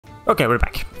Okay, we're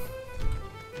back.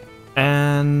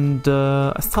 And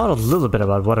I thought a little bit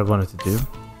about what I wanted to do.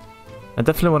 I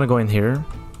definitely want to go in here.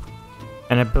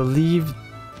 And I believe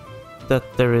that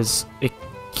there is a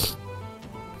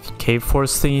cave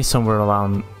forest thingy somewhere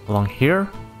along here.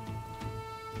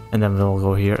 And then we'll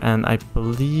go here. And I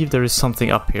believe there is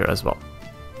something up here as well.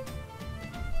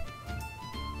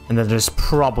 And then there's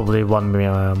probably one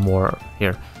more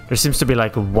here. There seems to be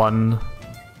like one...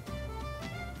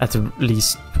 At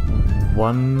least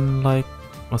one, like...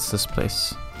 What's this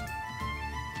place?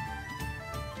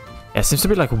 Yeah, it seems to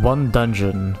be like one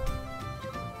dungeon.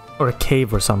 Or a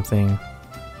cave or something.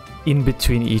 In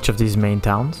between each of these main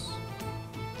towns.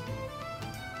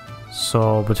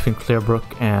 So, between Clearbrook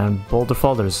and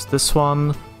Boulderfall, there's this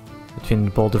one. Between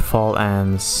Boulderfall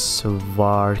and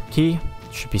Svarki,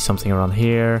 should be something around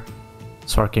here.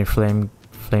 Svarki and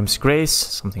Flames Grace,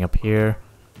 something up here.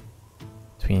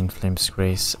 Between Flames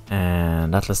Grace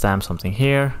and Atlas Dam, something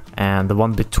here. And the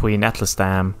one between Atlas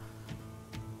Dam...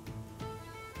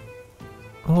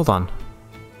 Hold on.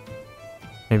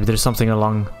 Maybe there's something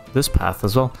along this path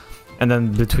as well. And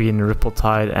then between Ripple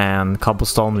Tide and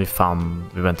Cobblestone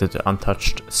we went into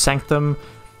Untouched Sanctum.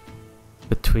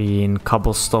 Between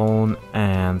Cobblestone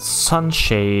and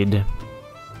Sunshade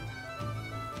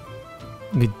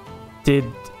we did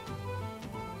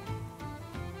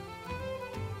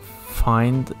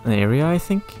find an area, I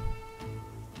think.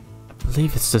 I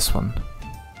believe it's this one.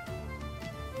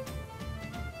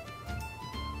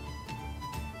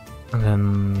 And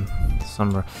then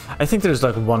somewhere. I think there's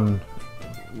like one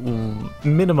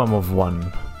minimum of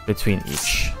one between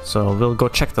each. So we'll go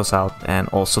check those out and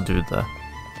also do the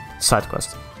side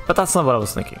quest. But that's not what I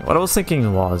was thinking. What I was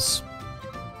thinking was,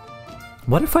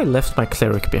 what if I left my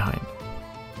cleric behind?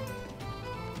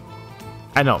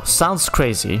 I know, sounds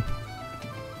crazy.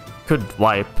 Could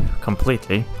wipe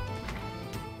completely.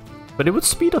 But it would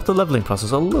speed up the leveling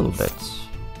process a little bit.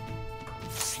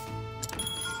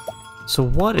 So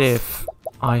what if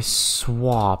I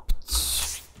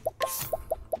swapped...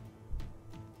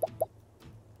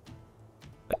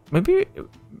 Maybe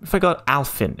if I got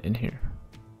Alfin in here.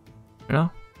 You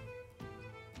know?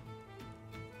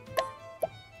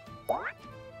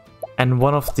 And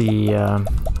one of the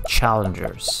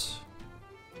challengers.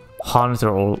 Hunter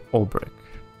or Ulbrich.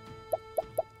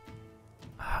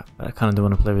 But I kind of do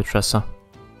want to play with Tressa.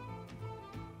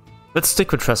 Let's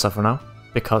stick with Tressa for now,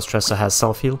 because Tressa has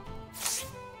self-heal.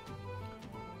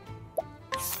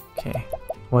 Okay,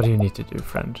 what do you need to do,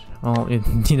 friend? Well, you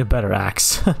need a better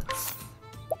axe.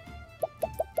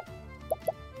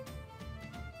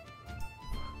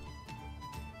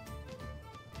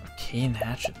 Arcane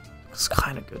Hatchet looks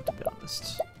kind of good, to be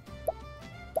honest.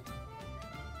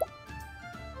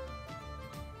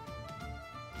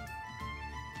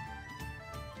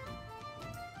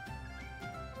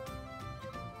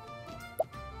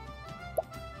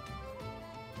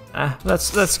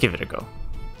 Let's give it a go.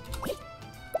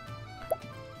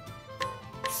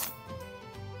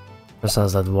 This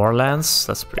has that war lance,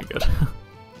 that's pretty good.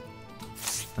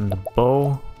 And the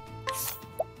bow.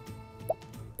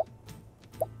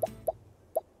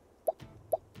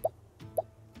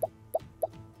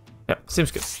 Yeah,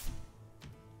 seems good.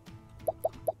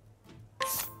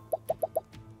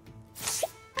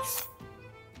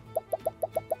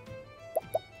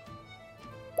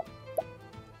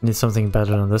 Need something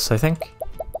better than this, I think.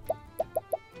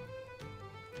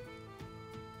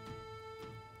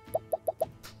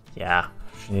 Yeah,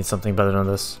 she needs something better than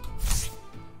this.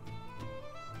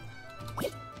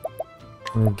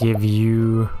 I'm gonna give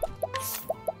you...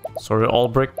 Sorry,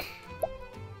 Ulbrich.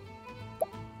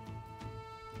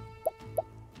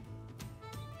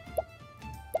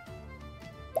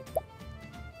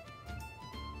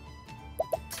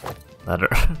 Letter.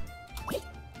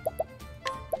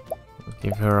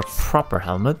 Give her a proper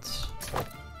helmet.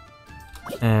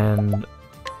 And...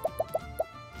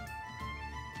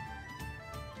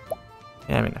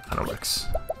 yeah, I mean, that kind of works.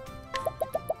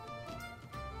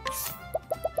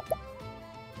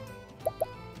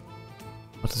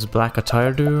 What does black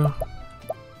attire do?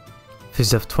 Phys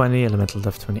def 20, elemental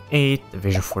def 28,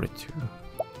 evasion 42.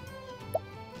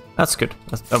 That's good.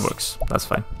 That works. That's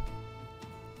fine.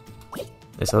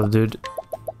 This other dude...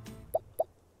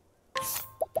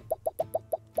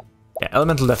 yeah,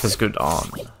 elemental def is good on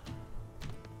the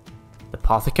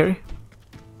apothecary.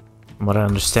 From what I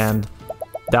understand,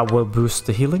 that will boost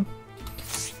the healing.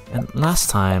 And last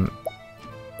time...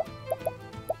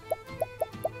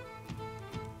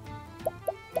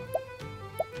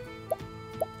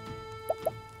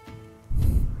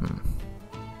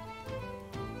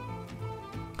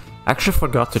 I actually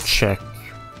forgot to check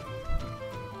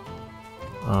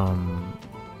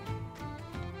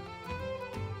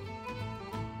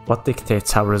What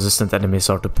dictates how resistant enemies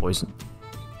are to poison?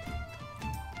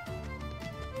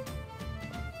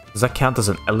 Does that count as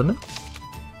an element?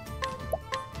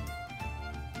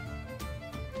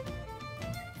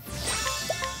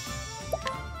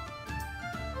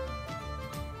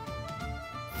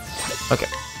 Okay.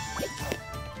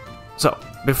 So,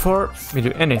 before we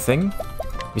do anything,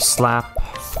 we slap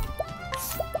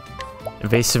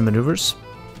evasive maneuvers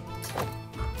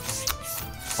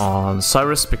on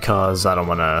Cyrus because I don't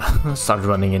want to start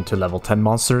running into level 10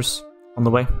 monsters on the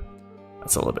way.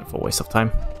 That's a little bit of a waste of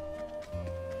time.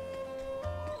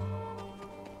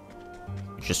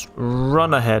 Just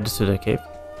run ahead to the cave.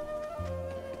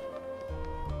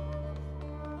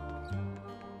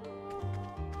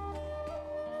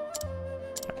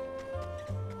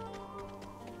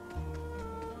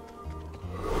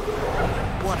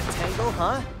 Want a tangle,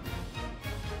 huh?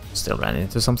 Still ran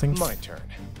into something. My turn.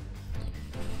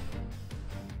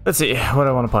 Let's see, what do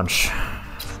I want to punch?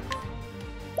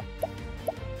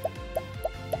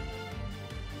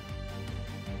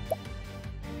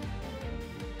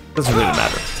 Doesn't really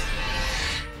matter.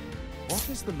 What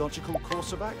is the logical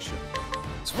course of action?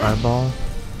 It's fireball.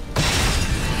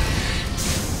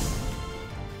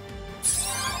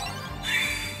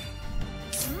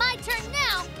 My turn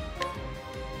now.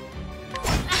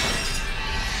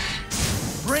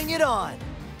 Bring it on.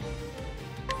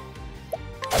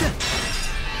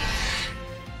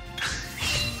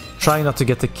 Trying not to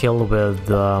get the kill with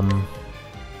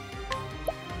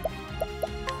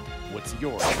What's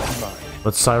yours? Mine.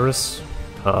 with Cyrus,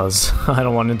 because I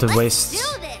don't want him to waste.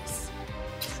 Let's do this.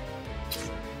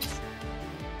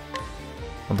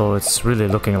 Although it's really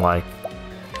looking like.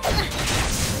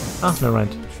 Ah, never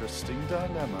mind. Interesting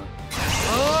dilemma.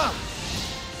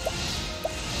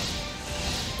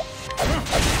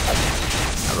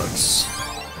 That works.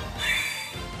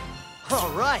 All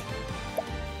right.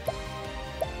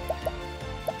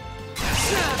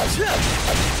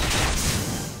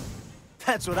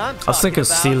 That's what I'm talking about. I was thinking of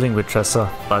stealing with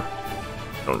Tressa, but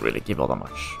I don't really give all that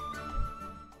much.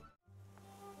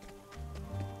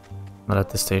 Not at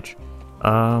this stage.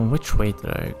 Which way did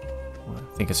I... Oh, I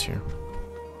think it's here.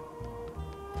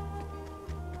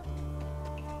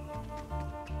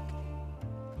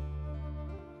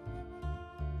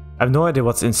 I have no idea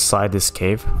what's inside this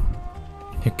cave.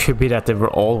 It could be that they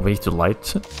were all weak to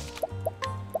light.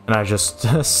 And I just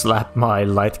slapped my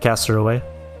light caster away.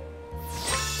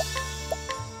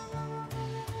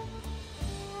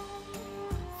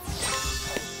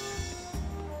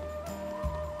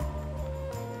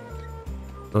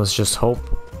 Let's just hope.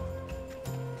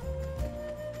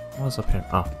 What's up here?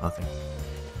 Oh, nothing.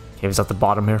 Cave's at the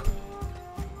bottom here.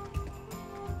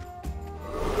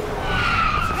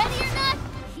 Ready or not,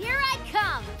 here I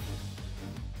come.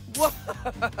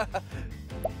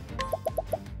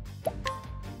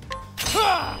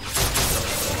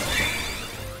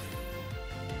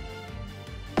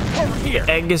 Over here.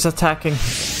 Egg is attacking.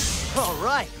 All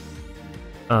right.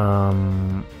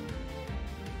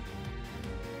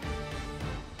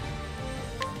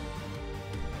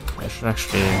 I should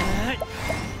actually...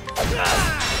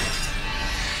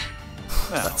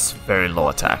 That's very low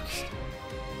attack.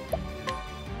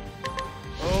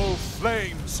 Oh,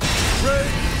 flames!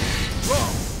 Rain!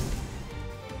 Roll!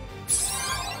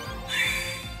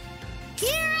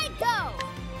 Here I go.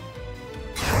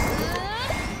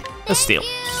 A steal.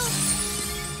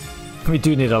 Thank We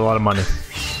do need a lot of money.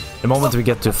 The moment we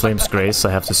get to Flame's Grace,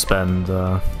 I have to spend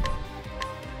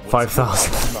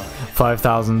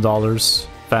 $5,000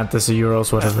 fantasy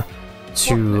euros, whatever,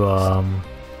 to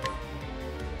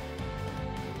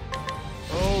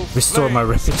restore my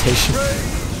reputation.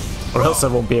 Or else I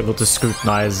won't be able to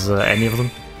scrutinize any of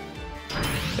them.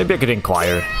 Maybe I could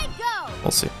inquire. Here I go.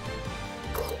 We'll see.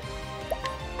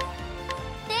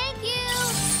 Thank you.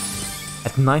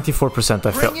 At 94%,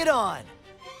 I Bring felt. it on.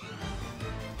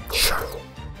 Sure.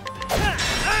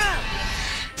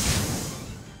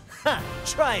 Ha,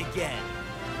 try again.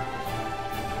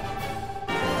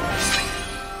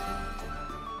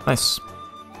 Nice.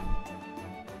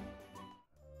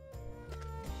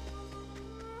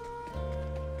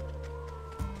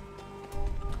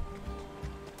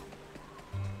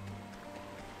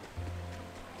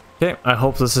 Okay, I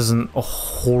hope this isn't a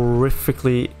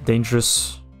horrifically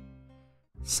dangerous.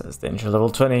 It says danger level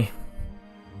 20.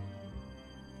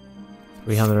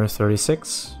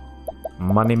 336.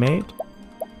 Money made.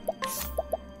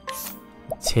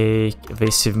 Take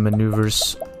evasive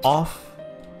maneuvers off.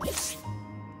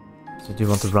 So do you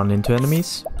want to run into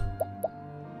enemies?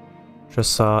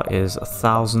 Tressa is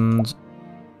 1,000.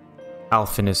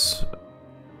 Alfin is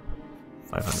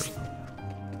 500.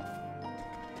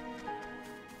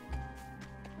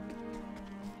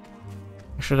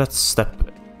 Actually, let's step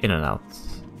in and out,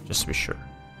 just to be sure.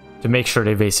 To make sure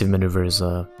the evasive maneuver is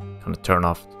kind of turned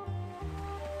off.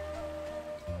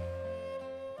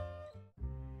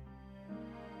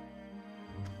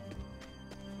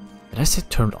 Did I say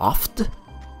turned off?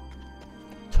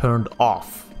 Turned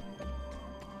off.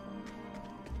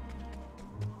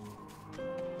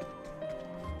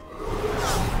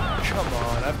 Come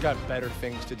on, I've got better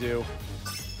things to do.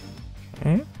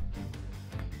 Okay.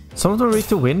 Some of them read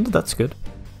the wind, that's good.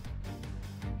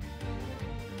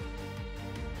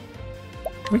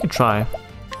 We can try.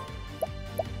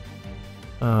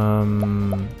 I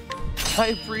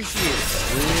appreciate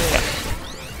it.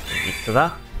 Really. Eat to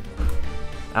that.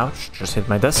 Ouch, just hit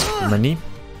my desk, my knee.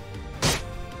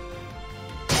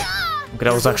 Okay,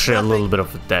 that was actually a little bit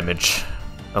of damage.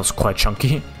 That was quite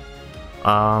chunky.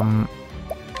 That'll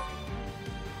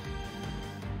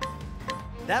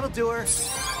do her.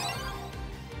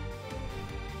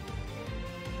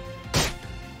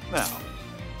 Now,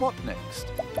 what next?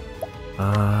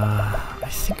 I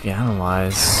think we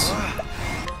analyze. So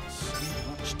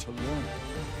much to learn.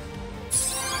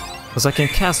 Because I can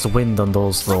cast wind on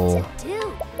those little... What's it do?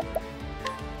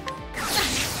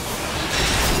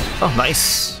 Oh,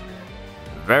 nice.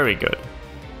 Very good.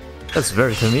 That's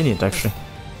very convenient, actually.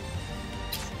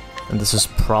 And this is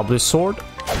probably sword?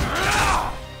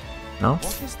 No?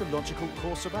 What is the logical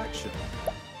course of action?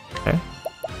 Okay.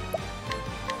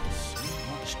 So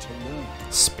much to learn.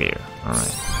 Spear.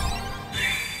 Alright.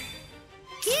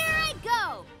 Here I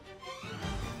go.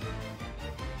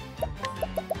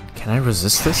 Can I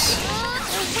resist this? The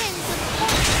winds of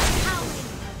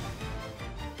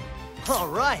howling. All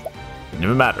right. Didn't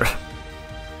even matter.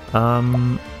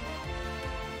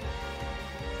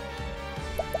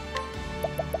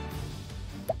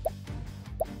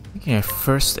 Thinking I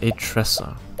first aid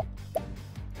Tressa.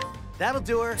 That'll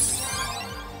do her.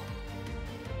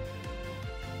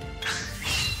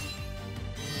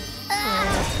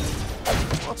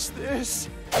 What's this?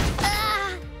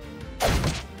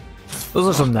 Those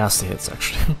are some nasty hits,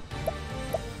 actually.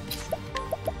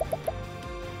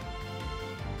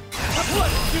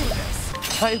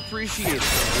 I appreciate it.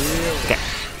 Really. Okay.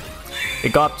 We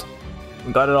got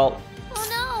it all. Oh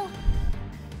no.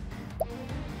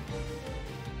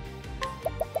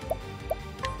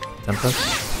 Tempest.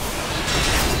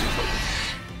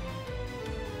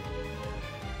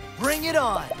 Bring it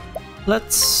on.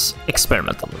 Let's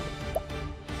experiment a little.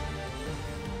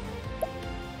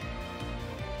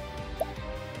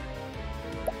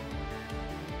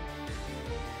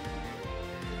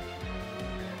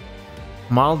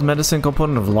 Mild medicine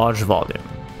component of large volume.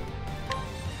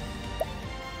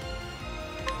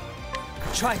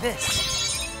 Try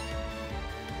this.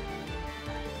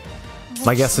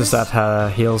 My guess is that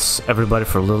heals everybody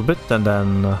for a little bit and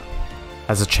then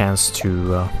has a chance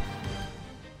to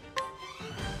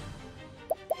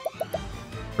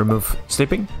remove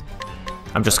sleeping.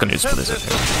 I'm just gonna use Blizzard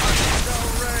here.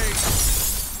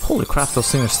 Holy crap, those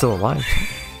things are still alive.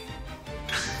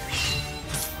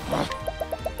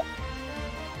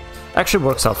 Actually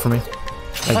works out for me.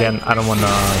 Again, I don't wanna...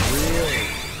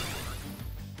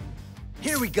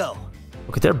 Here we go.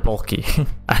 Okay, they're bulky,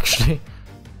 actually.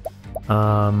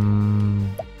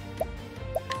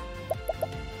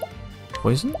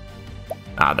 Poison?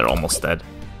 Ah, they're almost dead.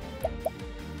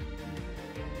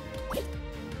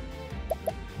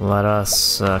 Let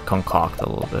us concoct a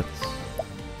little bit.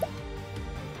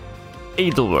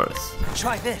 Edelworth.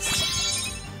 Try this.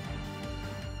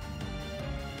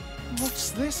 What's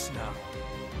this now?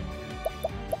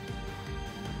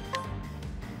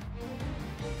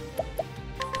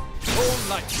 All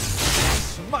night,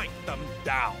 smite them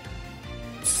down.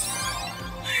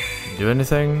 Do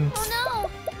anything? Oh no.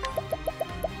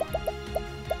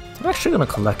 I'm actually gonna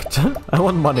collect. I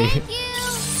want money. Thank you.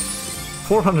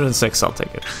 406, I'll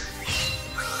take it.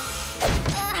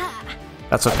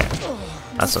 That's okay.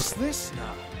 That's What's okay. this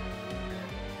now?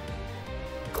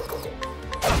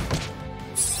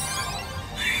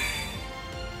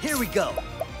 Here we go.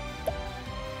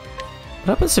 What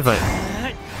happens if I...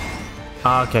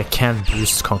 Ah, okay, I can't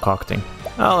boost concocting.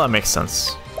 Oh, that makes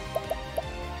sense.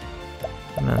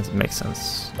 That makes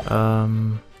sense.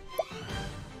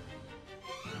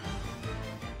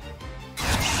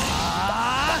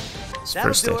 Let's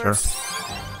first That'll hit do her.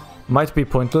 Might be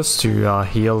pointless to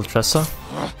heal Tressa,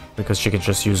 because she can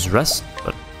just use rest,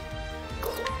 but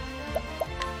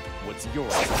What's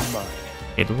yours is mine.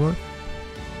 it'll work.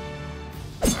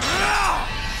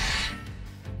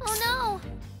 Oh no.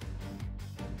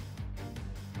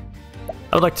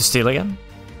 I would like to steal again.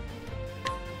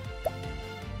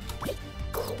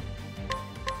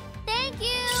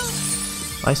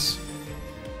 Nice.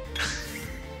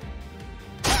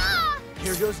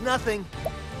 Here goes nothing.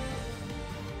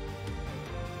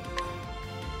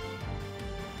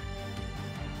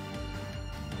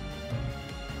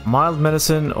 Mild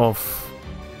medicine of...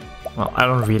 Well, I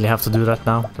don't really have to do that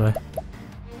now, do I?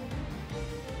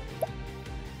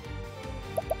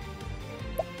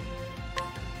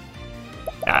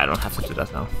 Yeah, I don't have to do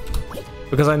that now.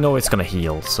 Because I know it's gonna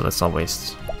heal, so let's not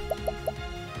waste.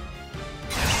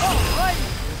 Alrighty.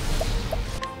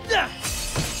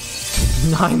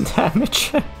 9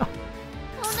 damage?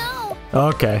 Oh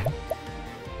Okay.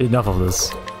 Enough of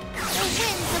this. no! The winds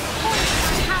of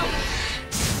fortune are howling.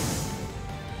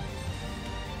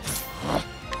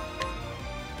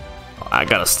 I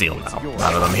gotta steal now,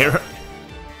 now that I'm here.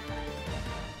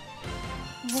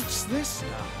 What's this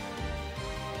now?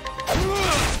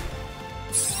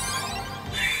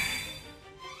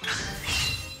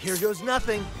 Here goes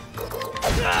nothing.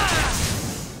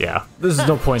 Yeah, there's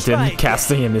no point in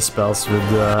casting any spells with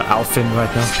Alfin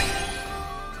right now.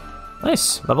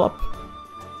 Nice, level up.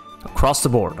 Across the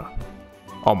board.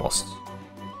 Almost.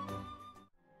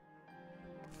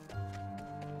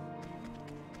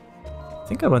 I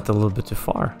think I went a little bit too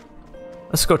far.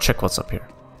 Let's go check what's up here.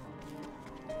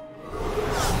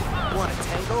 Want a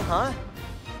tangle, huh?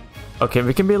 Okay,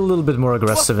 we can be a little bit more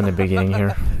aggressive in the beginning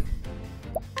here.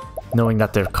 Knowing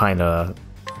that they're kinda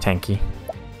tanky.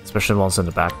 Especially the ones in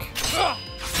the back.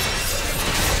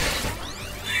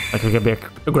 Like we can be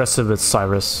aggressive with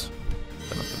Cyrus.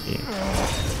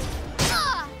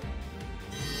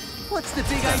 What's the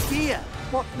big idea?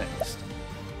 What next?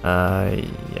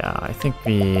 Yeah, I think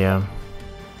we...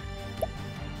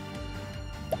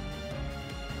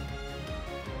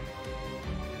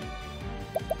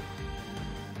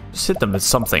 just hit them with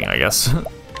something, I guess. All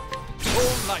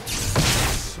night.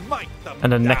 Smite them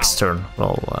And then down. next turn,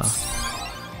 we'll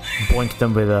boink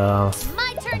them with a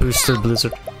My turn boosted now.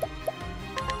 blizzard.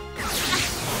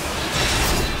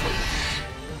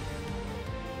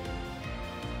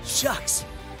 Shucks.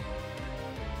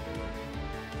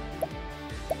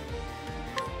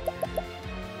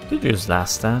 Did use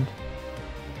last stand.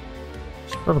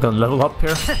 She's probably gonna level up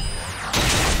here.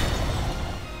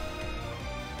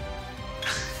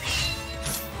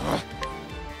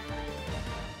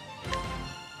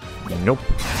 Nope.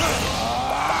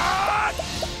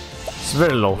 It's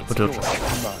very low, but we'll try.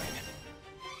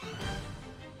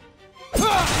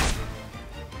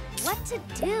 What to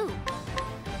do?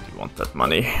 You want that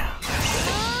money?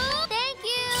 Oh, thank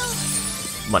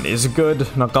you. Money is good,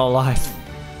 not gonna lie.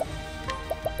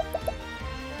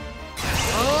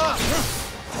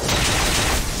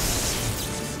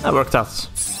 That worked out.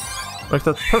 Worked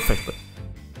out perfectly.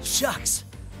 Shucks.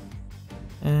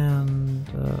 And...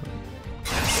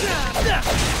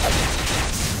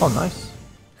 oh, nice.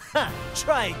 Ha!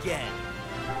 Try again.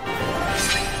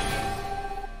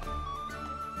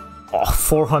 Oh,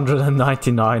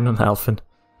 499 on Alfin.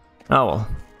 Oh well.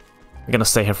 We're gonna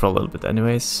stay here for a little bit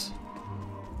anyways.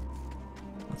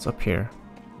 What's up here?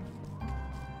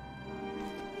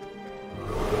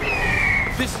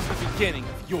 This is the beginning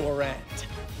of your end.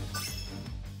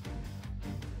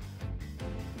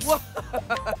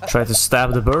 Try to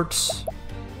stab the birds.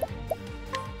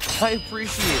 I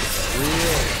appreciate it.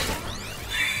 Really.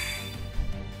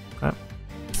 Okay.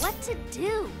 What to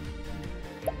do?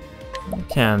 We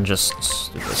can just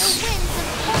do The this. winds of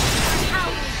fortune are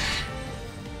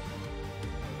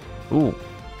howling. Ooh.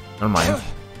 Never mind.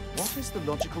 What is the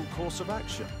logical course of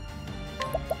action?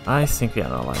 I think we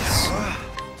analyze.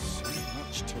 So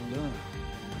much to learn.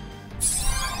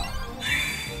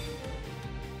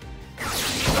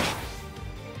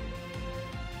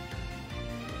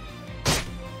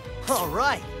 All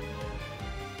right.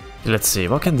 Let's see,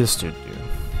 what can this dude do?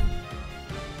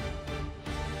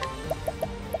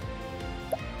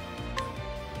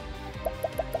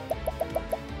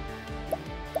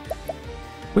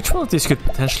 Which one of these could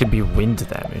potentially be wind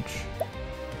damage?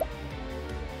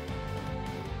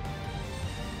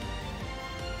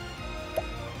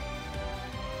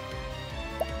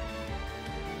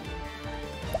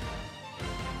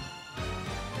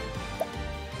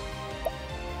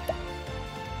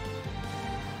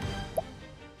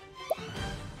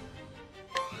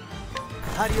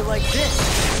 How do you like this?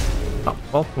 Oh,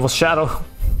 well, it was Shadow.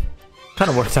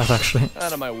 Kind of worked out actually.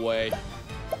 Out of my way.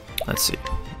 Let's see.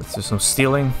 Let's do some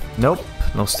stealing. Nope,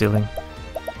 no stealing.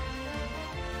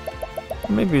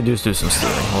 Maybe we do some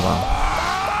stealing. Hold on.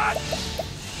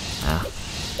 Ah,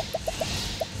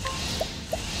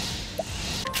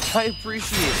 I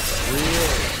appreciate it.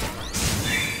 Really.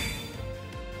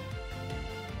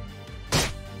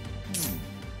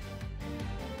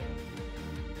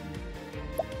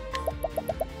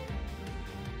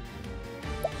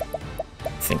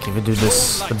 think if we do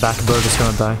this, the back bird is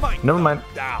gonna die. Never mind.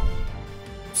 Down.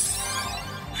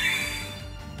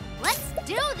 Let's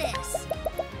do this.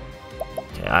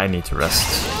 Okay, I need to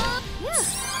rest.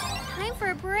 Time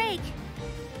for a break.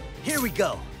 Here we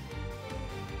go.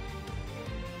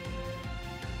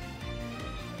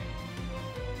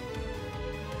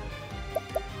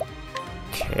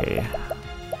 Okay.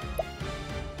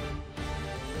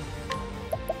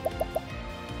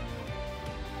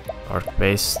 Arc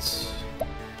based.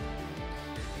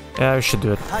 Yeah, we should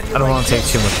do it. I don't want to take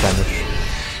too much damage.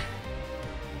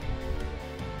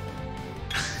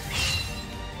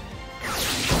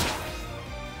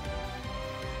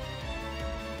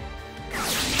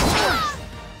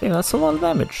 Yeah, that's a lot of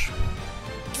damage.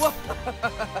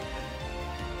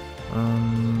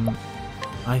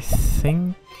 I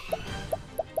think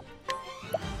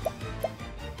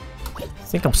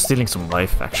I'm stealing some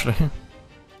life, actually.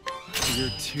 You're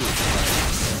too.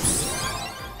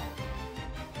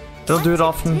 Don't do it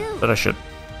often, but I should.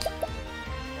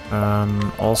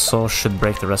 Also should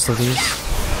break the rest of these.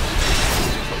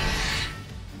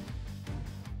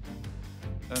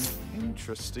 An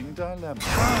interesting dilemma.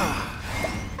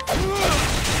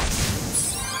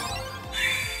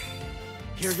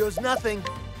 Here goes nothing.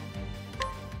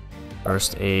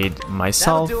 First aid That'll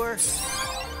myself. do her.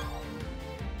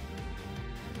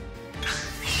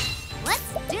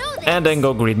 Let's do this. And then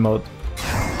go greed mode.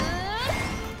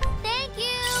 Thank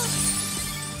you.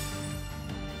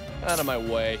 Out of my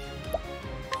way.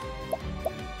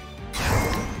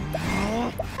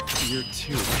 You're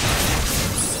too.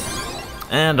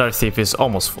 And our thief is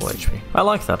almost full HP. I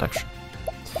like that actually.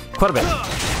 Quite a bit.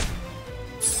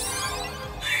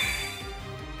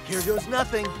 Here goes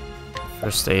nothing.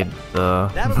 First aid the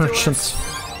That'll do merchant.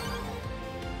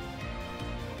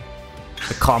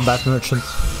 The combat merchant.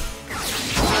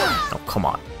 Oh, come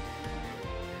on.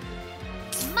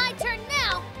 My turn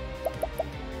now.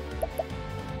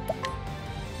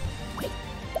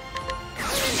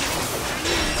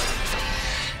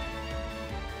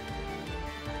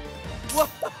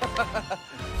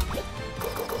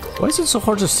 Why is it so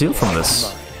hard to steal from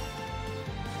this?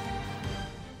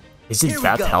 Is it Here we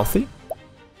that go. healthy?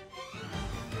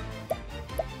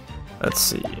 Let's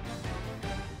see.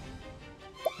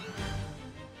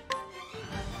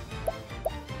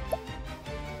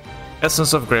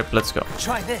 Essence of Grip, let's go.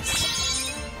 Try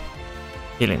this.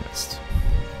 Healing Mist.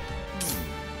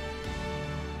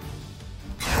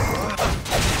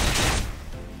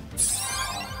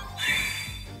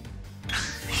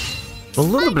 I'm a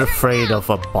little bit afraid of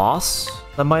a boss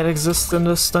that might exist in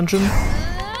this dungeon,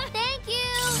 Thank you.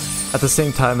 at the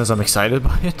same time as I'm excited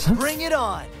by it. Bring it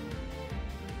on.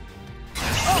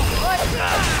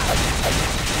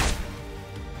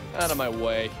 Out of my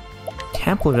way.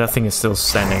 Can't believe that thing is still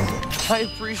standing. I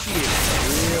appreciate it.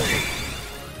 Really.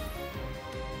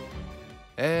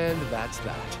 And that's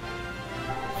that.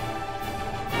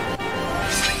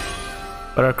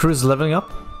 But our crew is leveling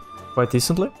up quite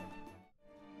decently.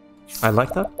 I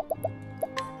like that.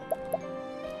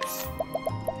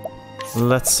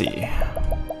 Let's see.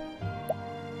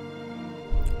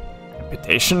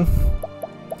 Reputation.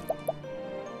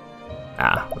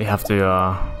 Ah, we have to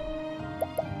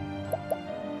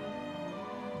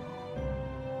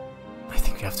I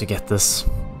think we have to get this.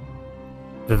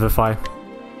 Vivify.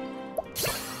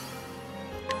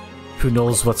 Who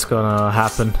knows what's gonna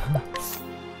happen.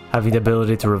 Having the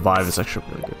ability to revive is actually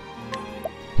really good.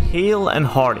 Hale and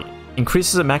Hardy.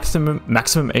 Increases the maximum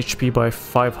HP by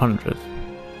 500.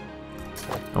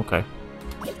 Okay.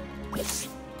 A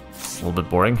little bit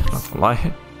boring, not gonna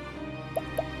lie.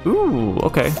 Ooh,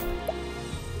 okay.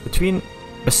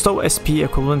 Bestow SP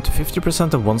equivalent to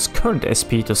 50% of one's current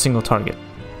SP to a single target.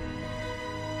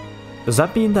 Does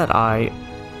that mean that I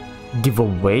give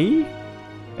away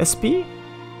SP?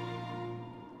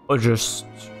 Or just...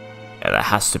 Yeah, that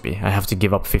has to be. I have to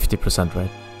give up 50%, right?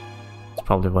 That's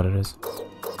probably what it is.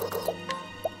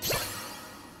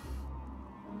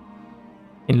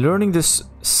 In learning this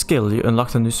skill, you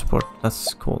unlocked a new support.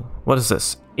 That's cool. What is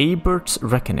this? Abert's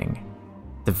Reckoning.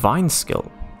 Divine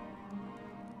skill.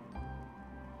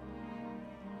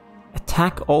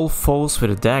 Attack all foes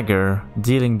with a dagger,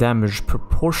 dealing damage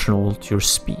proportional to your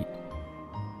speed.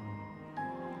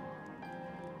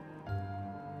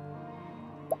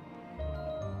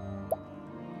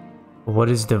 What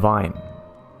is divine?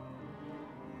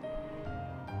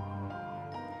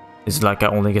 Is it like I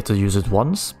only get to use it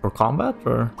once per combat,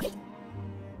 or?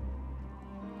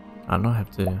 I don't know,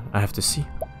 I have to see.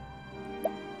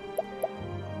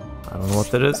 I don't know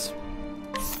what that is.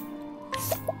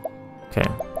 Okay.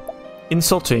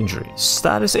 Insult to injury.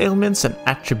 Status ailments and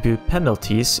attribute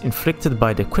penalties inflicted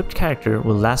by the equipped character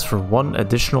will last for 1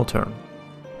 additional turn.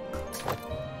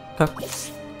 Okay.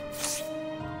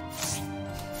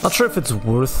 Not sure if it's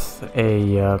worth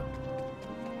an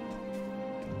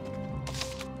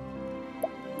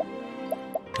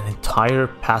entire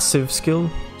passive skill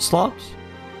slot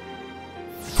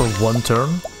for 1 turn.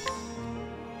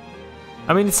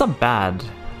 I mean, it's not bad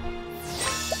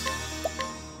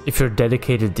if you're a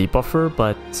dedicated debuffer,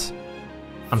 but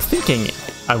I'm thinking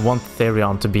I want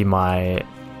Therion to be my...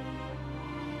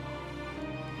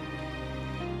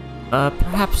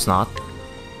 perhaps not.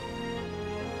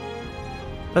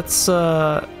 Let's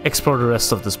explore the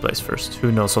rest of this place first.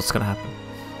 Who knows what's gonna happen.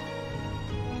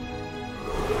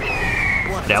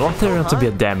 Yeah, I want Therion to be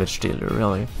a damage dealer,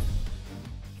 really.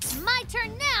 My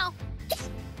turn now.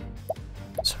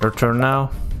 It's her turn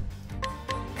now.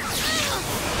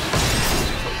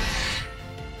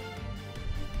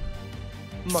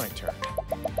 My turn.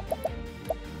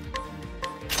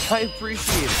 I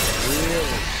appreciate it,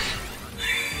 really.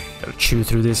 Gotta chew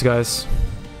through these guys.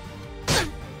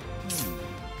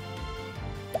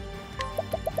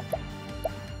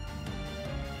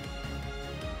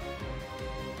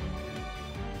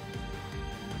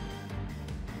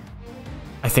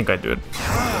 I think I do it.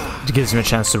 It gives me a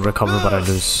chance to recover, but I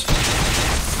lose.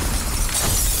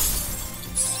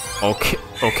 Okay.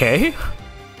 Okay.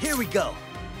 Here we go.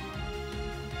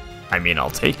 I mean,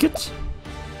 I'll take it.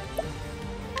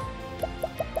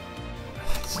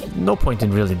 No point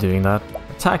in really doing that.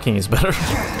 Attacking is better.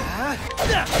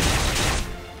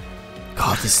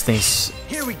 God, these things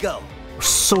Here we go. are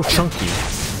so chunky.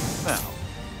 Now,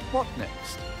 what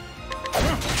next?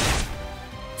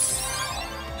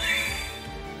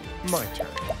 My turn.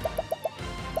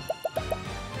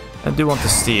 I do want to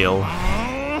steal.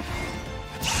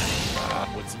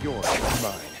 What's yours is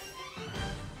mine.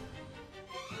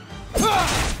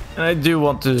 And I do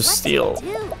want to steal.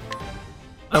 Do.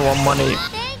 I want money.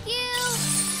 Thank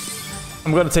you.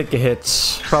 I'm gonna take a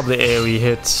hit. Probably AoE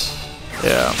hit.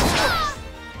 Yeah,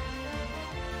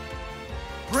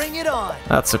 Bring it on.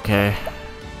 that's okay.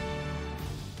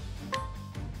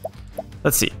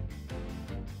 Let's see.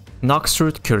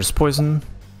 Noxroot cures poison.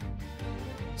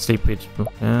 Sleep with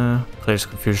players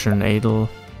confusion, Adel.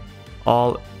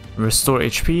 All restore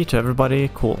HP to everybody.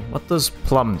 Cool. What does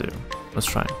Plum do? Let's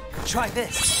try. Try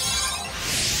this.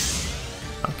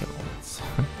 Okay, well,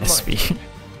 it's SB.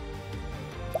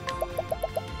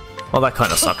 Well, that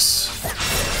kind of sucks.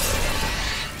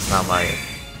 Now my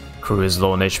crew is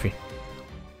low on HP.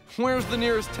 Where's the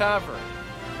nearest tavern?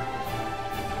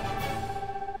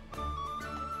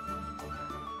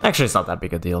 Actually, it's not that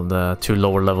big a deal. The 2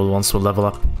 lower level ones will level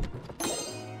up.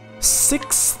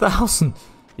 6,000!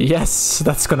 Yes,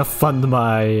 that's gonna fund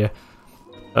my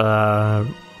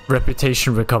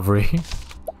reputation recovery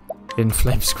in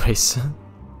Flame's Grace.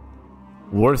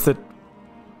 Worth it.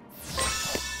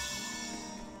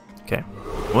 Okay.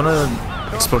 I wanna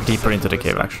explore deeper into the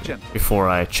cave actually, before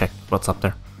I check what's up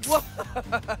there.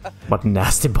 What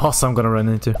nasty boss I'm gonna run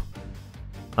into.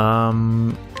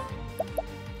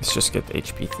 Let's just get the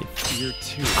HP thief. You're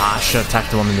too. Ah, I should attack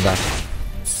the one in the back.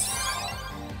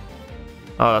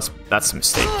 Oh, that's a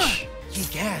mistake. You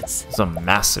gets. It's a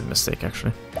massive mistake,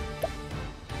 actually.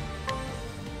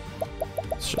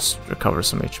 Let's just recover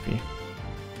some HP.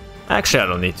 Actually, I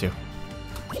don't need to.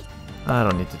 I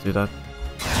don't need to do that.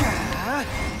 I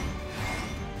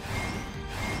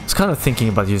was kind of thinking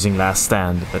about using Last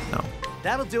Stand, but no.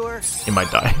 That'll do her. He might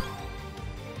die.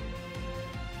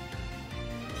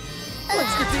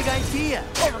 What's the big idea?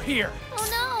 Over here.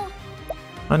 Oh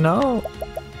I know. no. The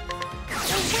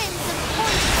winds of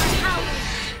poison are howling.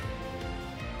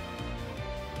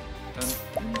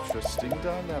 An interesting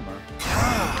dilemma.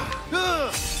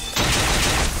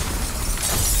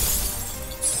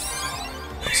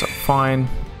 Looks up fine.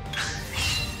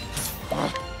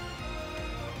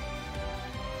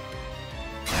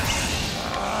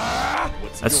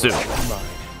 Let's do it. Mine.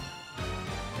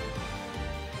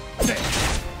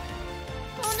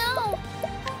 Oh no.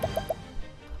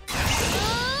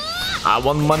 I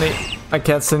want money. I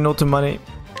can't say no to money.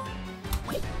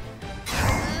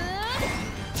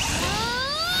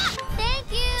 Thank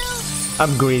you.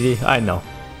 I'm greedy, I know.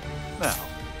 Now,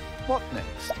 what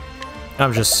next?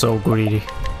 I'm just so greedy.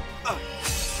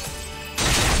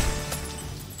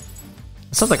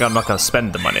 It's not like I'm not gonna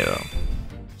spend the money though.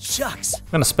 Shucks.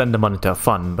 I'm gonna spend the money to have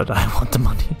fun, but I want the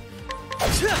money.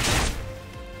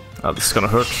 Oh, this is gonna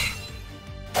hurt.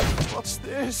 What's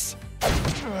this?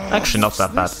 Actually, not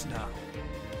that bad. This now?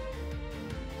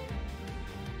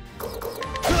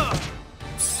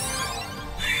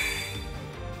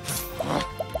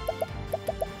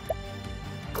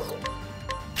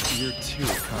 You're too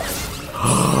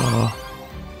kind.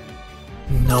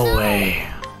 No way.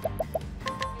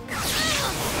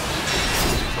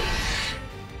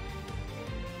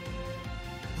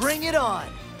 Bring it on.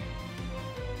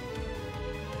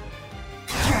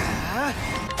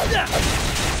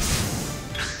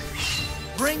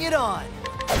 Bring it on.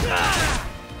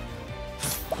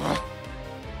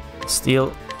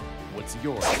 Steal. What's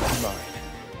yours is mine.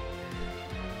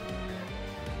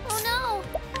 Oh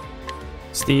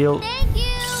Steal. no! Thank you!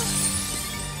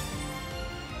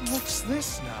 What's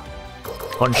this now?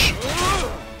 Punch.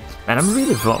 Man, I'm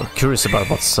really curious about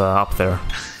what's up there.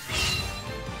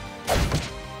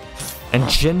 And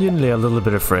genuinely a little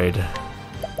bit afraid.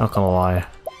 Not gonna lie.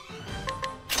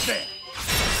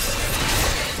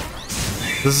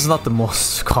 This is not the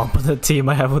most competent team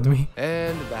I have with me.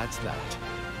 And that's that.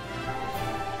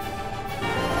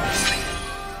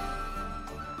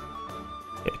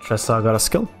 Okay, Tressa got a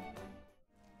skill.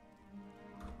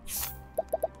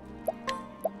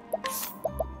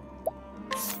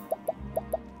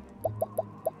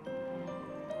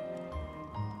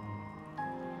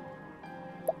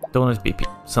 Donut BP.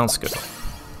 Sounds good.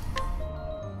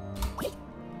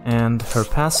 And her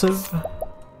passive.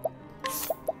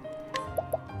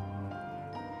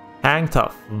 Hang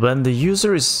tough. When the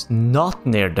user is not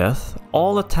near death,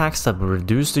 all attacks that will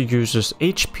reduce the user's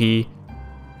HP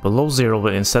below 0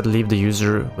 will instead leave the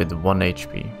user with 1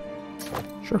 HP.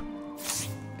 Sure.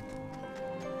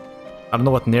 I don't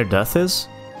know what near death is.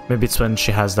 Maybe it's when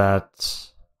she has that...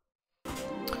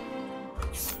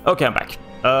 Okay, I'm back.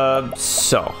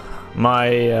 So...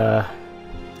 My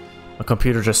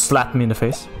computer just slapped me in the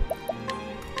face.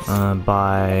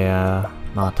 By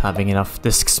not having enough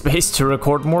disk space to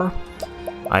record more.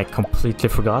 I completely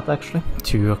forgot, actually,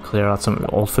 to clear out some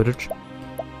old footage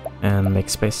and make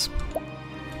space.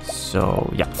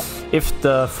 So, yeah. If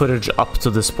the footage up to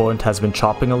this point has been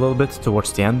chopping a little bit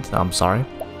towards the end, I'm sorry.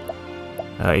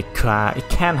 It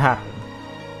can happen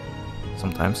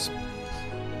sometimes.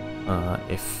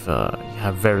 If you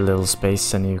have very little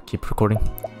space and you keep recording.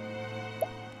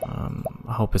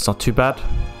 I hope it's not too bad.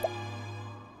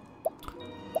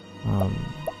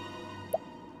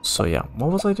 So yeah,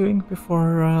 what was I doing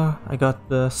before I got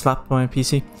slapped by my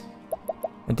PC?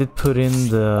 I did put in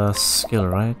the skill,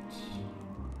 right?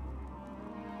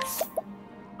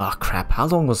 Ah, crap, how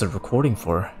long was it recording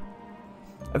for?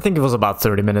 I think it was about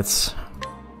 30 minutes.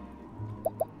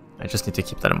 I just need to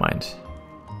keep that in mind.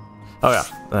 Oh yeah,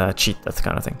 cheat, that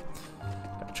kind of thing.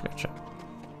 Gotcha, gotcha.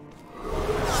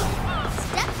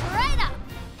 Step right up!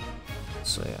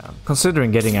 So yeah, I'm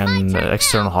considering getting an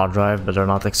external hard drive, but they're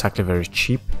not exactly very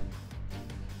cheap.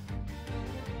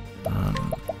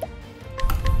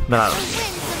 But I don't know.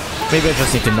 Maybe I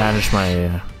just need to manage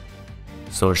my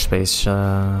storage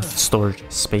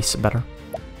space better.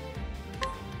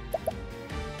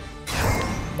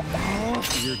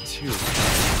 You're too.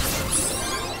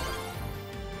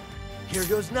 Here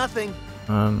goes nothing.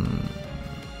 I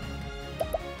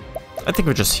think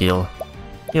we just heal.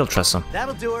 Heal Tressa.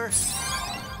 That'll do her.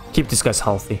 Keep these guys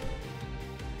healthy.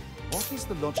 What is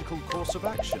the logical course of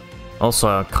action? Also,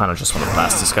 I kind of just want to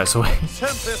blast these guys away.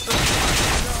 Tempest of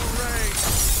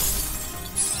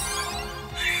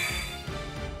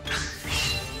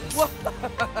no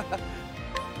rain.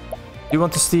 You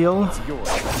want to steal? What's yours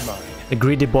is mine. The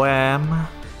greedy boy I am.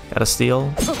 Gotta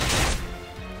steal.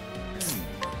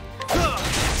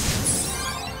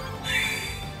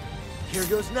 Here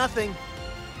goes nothing.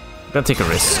 I'm gonna take a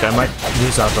risk. I might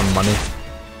lose out on money.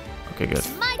 Okay, good.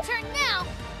 My turn now!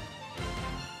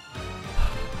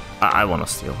 I want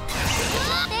to steal.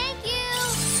 Thank you!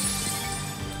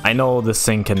 I know this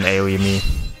thing can AoE me.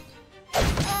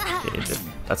 Okay, it did.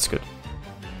 That's good.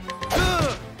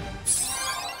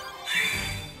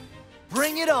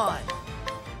 Bring it on.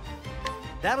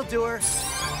 That'll do her.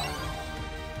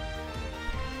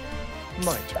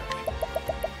 My turn.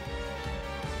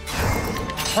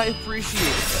 I appreciate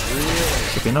it. Really.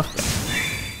 Should be enough.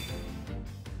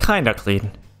 Kinda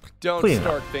clean. Don't Clean.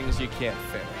 start things you can't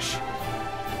finish.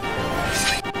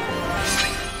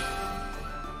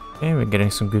 Okay, we're getting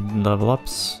some good level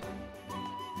ups.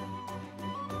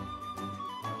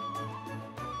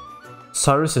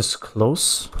 Cyrus is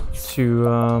close to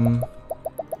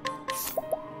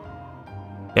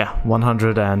yeah,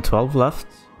 112 left.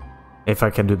 If I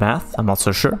can do math, I'm not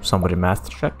so sure. Somebody math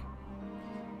check.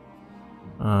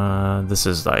 This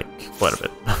is like quite a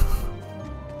bit.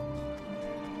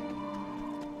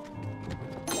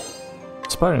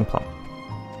 Inspiring plum.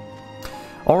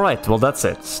 Alright, well that's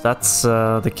it. That's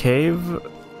the cave.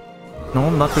 No,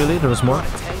 not really, there was more.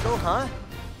 Tangle, huh?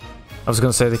 I was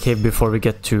gonna say the cave before we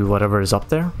get to whatever is up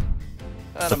there.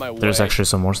 Out of my way. There's actually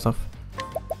some more stuff.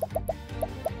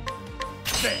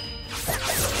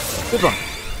 Good one.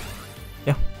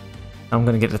 Yeah. I'm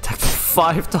gonna get attacked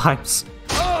 5 times.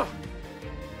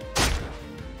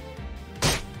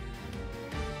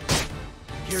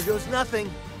 Here goes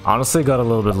nothing. Honestly, got a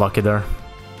little bit lucky there.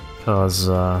 Because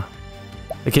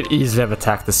they could easily have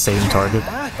attacked the same target.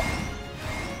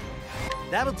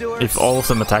 That'll do her. If all of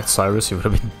them attacked Cyrus, he would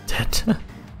have been dead.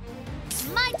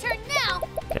 My turn now.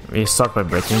 Okay, we start by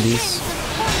breaking these.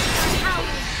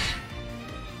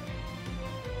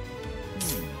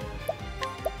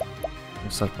 We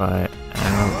start by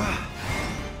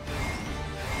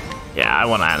yeah, I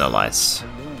want to analyze.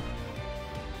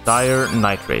 Dire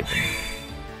Night Raven.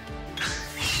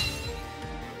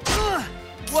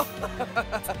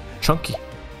 Chunky.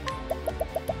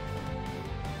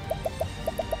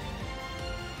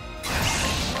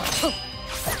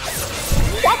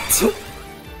 What?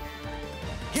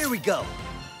 Here we go.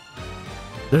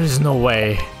 There is no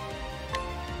way.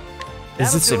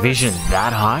 Is its evasion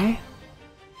that high?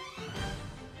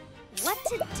 What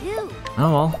to do?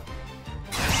 Oh well.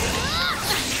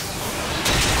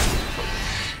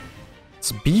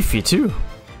 It's beefy too.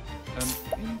 An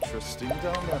interesting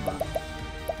dilemma.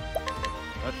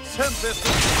 A tempest.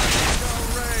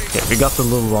 Okay, we got the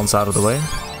little ones out of the way.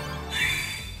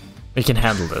 We can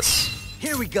handle this.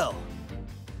 Here we go.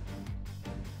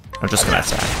 I'm just gonna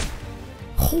attack.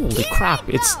 Holy crap,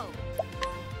 it's...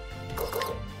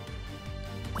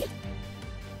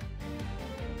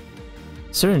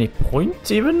 Is there any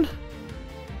point even?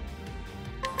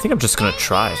 I think I'm just gonna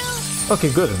try. Okay,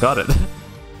 good, I got it.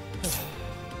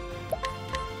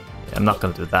 Yeah, I'm not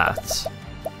gonna do that.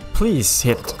 Please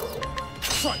hit.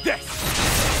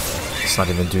 It's not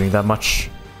even doing that much.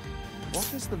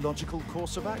 What is the logical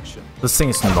course of action? This thing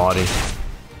is naughty.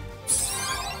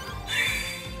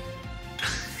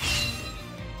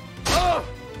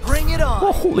 Bring it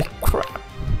on. Holy crap.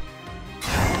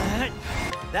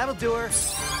 That'll do her.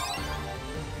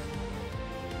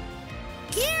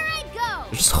 Here I go.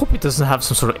 I just hope it doesn't have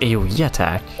some sort of AoE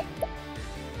attack.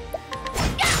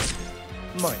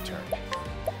 My turn.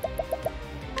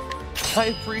 I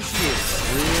appreciate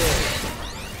it, really.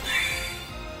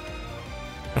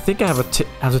 I think I have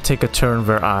to take a turn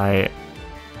where I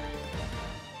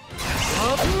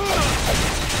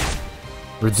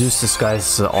reduce this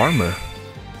guy's armor.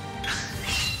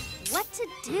 What to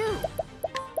do?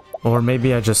 Or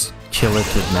maybe I just kill it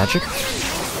with magic.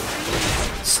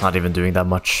 It's not even doing that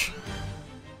much.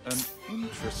 An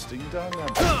interesting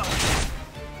dilemma.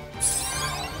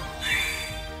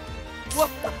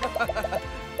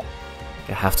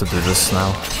 I have to do this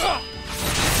now.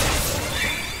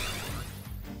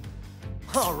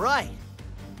 All right.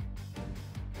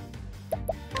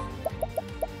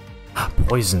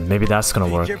 Poison, maybe that's gonna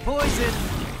work. Your poison.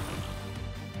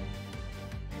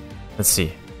 Let's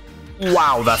see.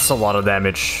 Wow, that's a lot of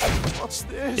damage. What's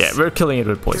this? Yeah, we're killing it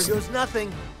with Here poison. goes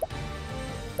nothing.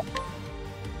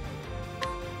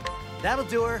 That'll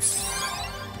do her.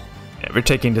 Yeah, we're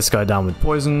taking this guy down with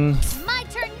poison. My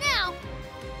turn now.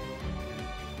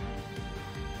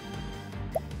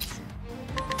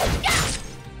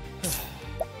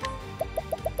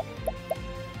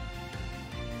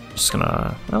 Just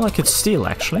gonna... Well, I could steal,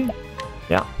 actually.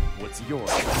 Yeah. What's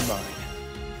yours is mine.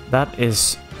 That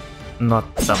is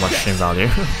not that much in value.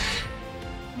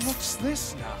 What's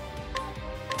this now?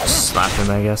 Slap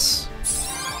him, I guess.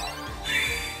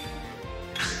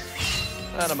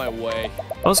 Out of my way.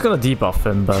 I was gonna debuff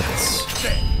him, but...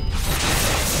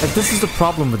 Like, this is the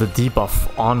problem with the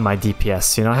debuff on my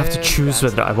DPS, you know? I have to choose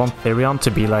whether I want Therion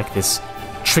to be like this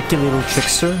tricky little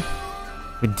trickster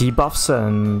with debuffs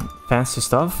and fancy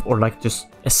stuff, or like just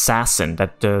assassin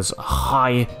that does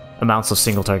high amounts of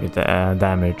single target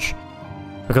damage.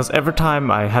 Because every time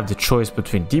I have the choice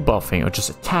between debuffing or just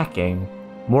attacking,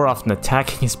 more often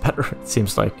attacking is better, it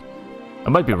seems like. I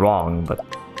might be wrong, but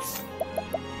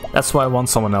that's why I want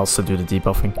someone else to do the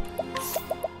debuffing.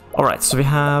 Alright, so we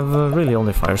have really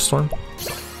only Firestorm.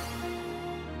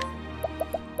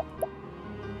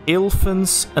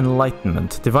 Ilfin's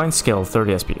Enlightenment, Divine Skill,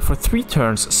 30 SP. For 3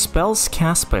 turns, spells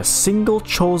cast by a single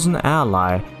chosen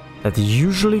ally that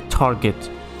usually target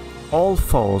all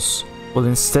foes will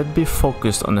instead be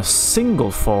focused on a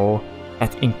single foe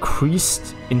at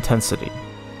increased intensity.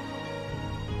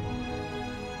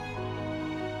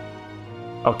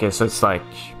 Okay, so it's like,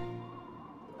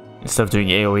 instead of doing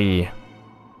AoE,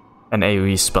 an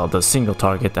AoE spell does single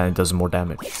target and it does more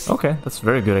damage. Okay, that's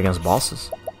very good against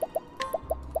bosses.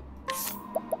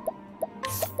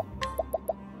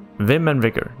 Vim and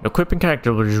Vigor. Equipping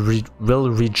character will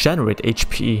regenerate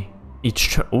HP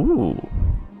each turn. Ooh.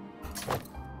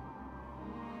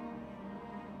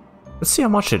 Let's see how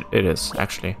much it is,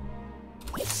 actually.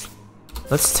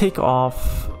 Let's take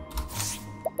off...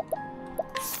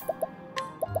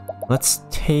 Let's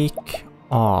take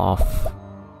off...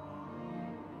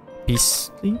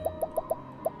 Beastly?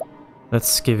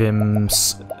 Let's give him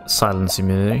silence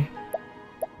immunity.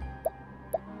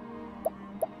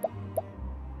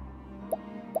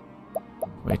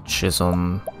 Which is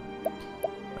on a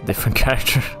different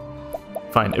character.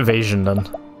 Fine, evasion then.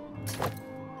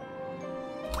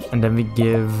 And then we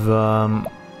give... we'll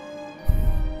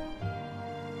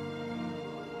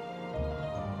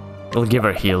give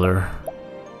our healer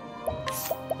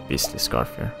the beastly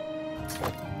scarf here.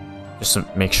 Just to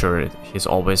make sure he's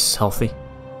always healthy.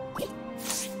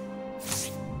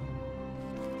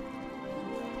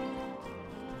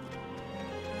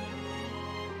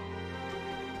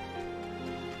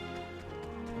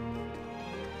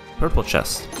 Purple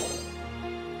chest.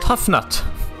 Tough nut.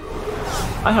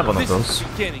 I have one of those.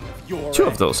 Two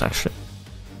of those, actually.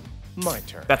 My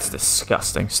turn. That's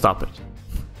disgusting. Stop it.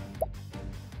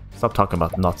 Stop talking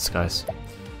about nuts, guys.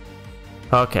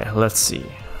 Okay, let's see.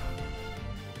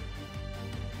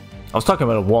 I was talking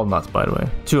about a walnut, by the way.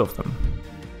 Two of them.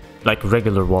 Like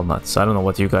regular walnuts. I don't know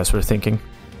what you guys were thinking.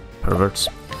 Perverts.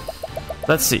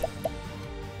 Let's see.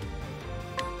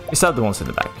 Is that the ones in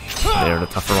the back? They're the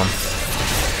tougher one.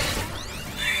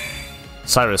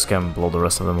 Cyrus can blow the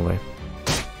rest of them away.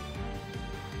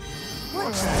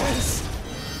 What's this?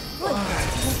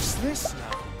 What's this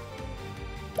now?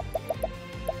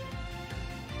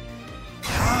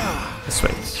 Let's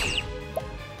wait.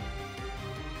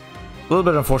 A little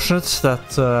bit unfortunate that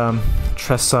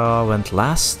Tressa went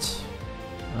last.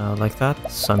 Like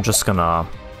that. So I'm just gonna...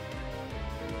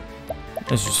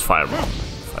 Let's just fireball.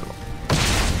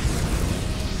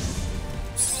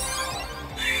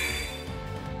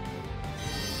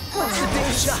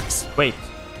 Wait,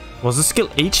 was the skill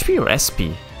HP or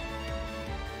SP?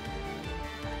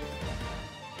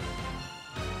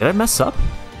 Did I mess up?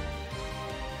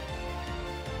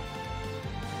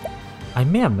 I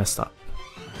may have messed up.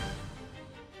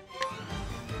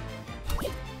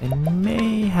 I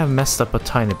may have messed up a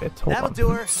tiny bit. Hold on. That'll do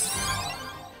her.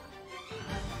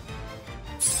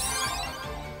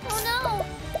 Oh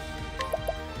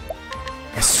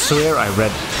I swear I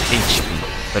read HP.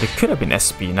 But it could have been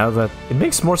SP, now that it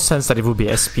makes more sense that it would be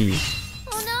SP. no!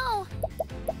 Oh no!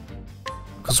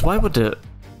 Because why would the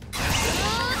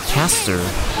caster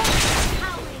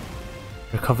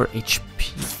recover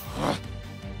HP?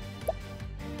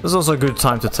 This is also a good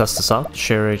time to test this out.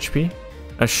 Share HP.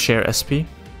 Share SP.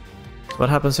 So what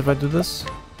happens if I do this?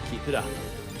 Keep it up.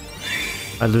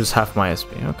 I lose half my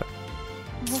SP. Okay.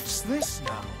 What's this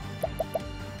now?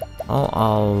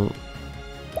 I'll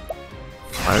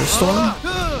Firestorm?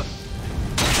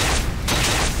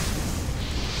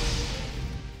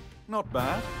 Not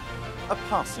bad. A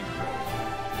passing grade.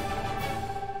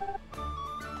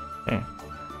 Okay.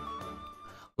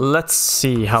 Let's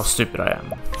see how stupid I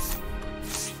am.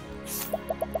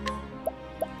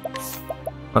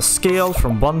 A scale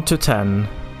from 1 to 10.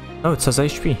 Oh, it says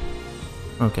HP.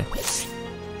 Okay.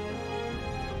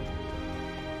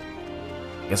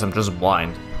 Guess I'm just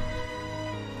blind.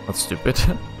 Not stupid.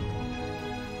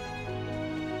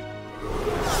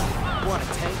 Want a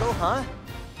tango, huh?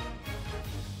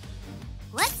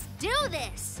 Let's do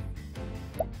this!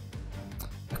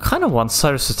 I kind of want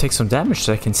Cyrus to take some damage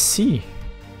so I can see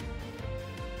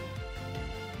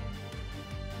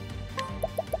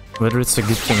whether it's a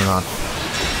good thing or not.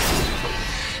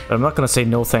 But I'm not gonna say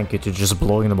no thank you to just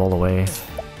blowing them all away.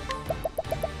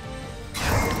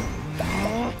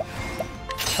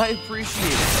 I appreciate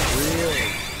it.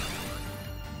 Really?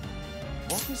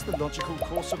 What is the logical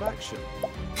course of action?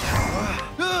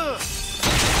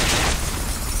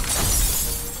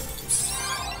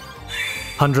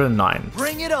 109.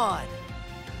 Bring it on!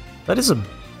 That is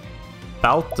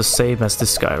about the same as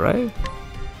this guy, right?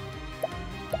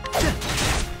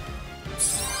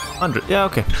 100. Yeah,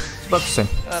 okay. It's about the same.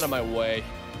 Out of my way.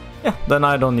 Yeah, then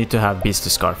I don't need to have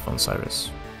Beastly Scarf on Cyrus.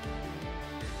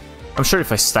 I'm sure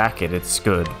if I stack it, it's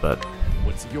good, but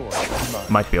What's yours is mine.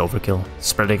 might be overkill.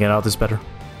 Spreading it out is better.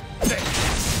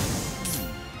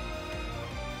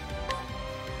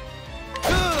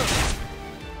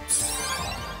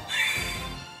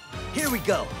 Here we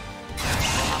go!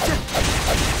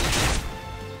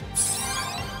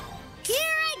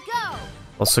 Here I go!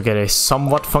 Also get a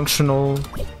somewhat functional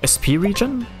SP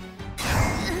regen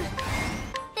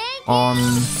Thank on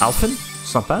Alphin.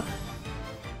 It's not bad.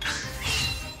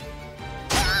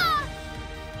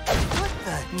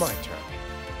 My turn.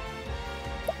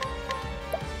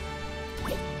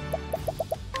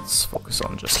 Let's focus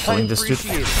on just killing this dude.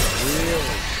 Appreciate it. Really.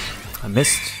 I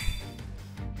missed.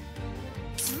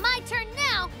 My turn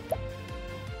now.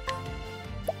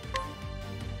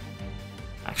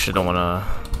 Actually, don't want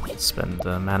to spend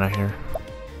the mana here.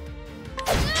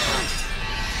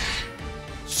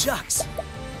 Shucks.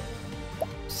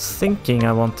 Thinking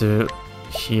I want to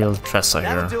heal Tressa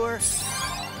That'll here. do her.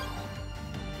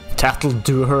 That'll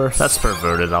do her. That's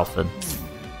perverted, Alfred.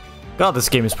 God, this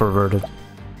game is perverted.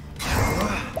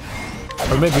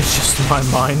 Or maybe it's just my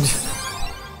mind.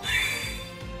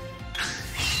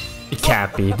 It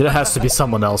can't be. There has to be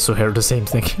someone else who heard the same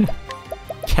thing.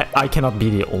 I cannot be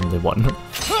the only one.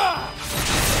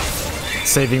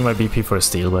 Saving my BP for a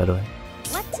steal, by the way.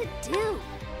 What to do?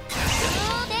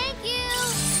 Oh, thank you.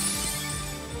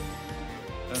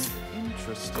 An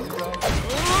interesting guy.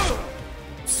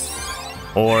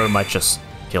 Or might just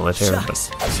kill it here. But that's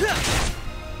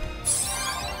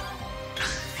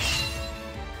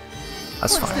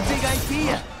What's fine. the big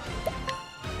idea?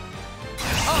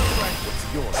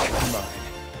 What's yours is mine.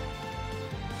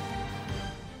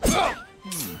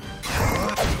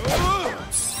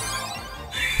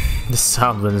 The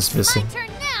sound when it's My missing. turn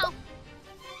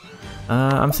now.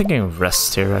 I'm thinking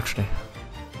rest here, actually.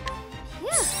 Phew.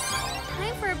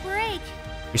 Time for a break.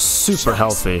 You're super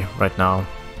healthy right now.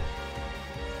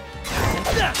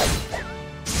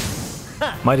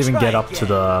 Might even get up to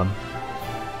the...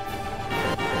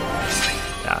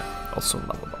 Yeah, also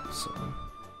level up, so...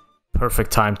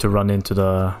 Perfect time to run into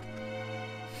the...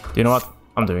 You know what?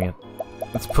 I'm doing it.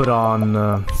 Let's put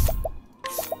on...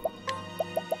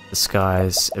 this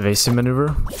guy's evasive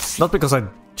maneuver. Not because I'm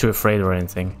too afraid or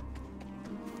anything.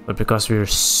 But because we're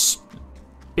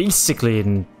basically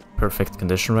in perfect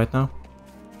condition right now.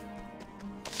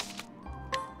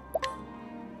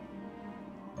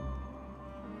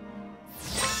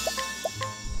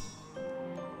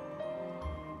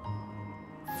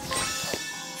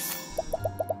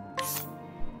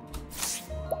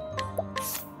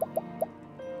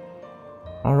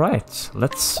 Alright,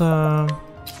 let's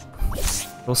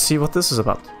we'll see what this is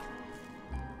about.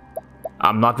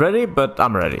 I'm not ready, but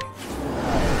I'm ready.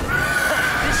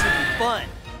 This should be fun.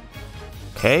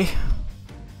 Okay.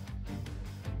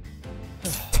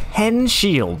 10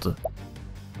 shield.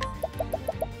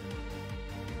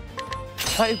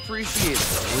 I appreciate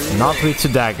it. Not read to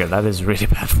dagger, that is really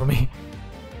bad for me.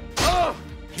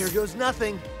 Here goes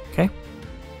nothing. Okay.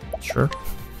 Sure.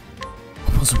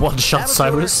 Almost one-shot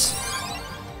That'll do it. Cyrus.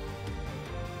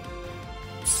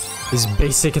 His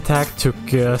basic attack took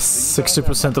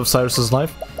 60% of Cyrus's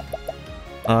life.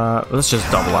 Let's just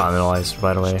double analyze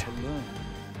right away.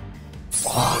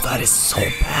 Oh, that is so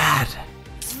bad.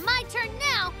 My turn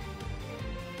now.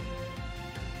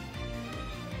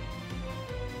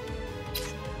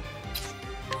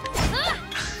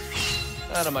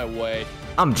 Out of my way.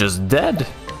 I'm just dead.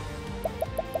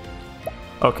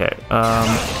 Okay,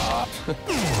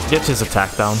 get his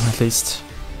attack down at least.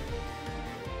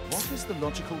 What is the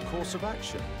logical course of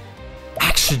action?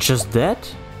 Actually just dead?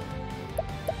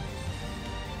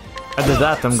 After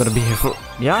that, I'm gonna be here for...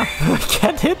 Yeah, I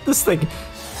can't hit this thing.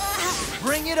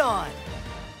 Bring it on.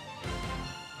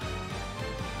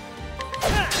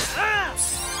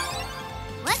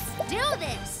 Let's do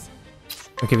this.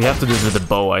 Okay, we have to do it with the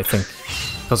bow, I think.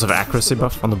 Because of accuracy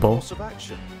buff on the bow. Course of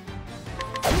action.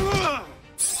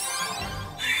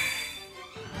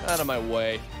 Out of my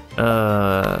way.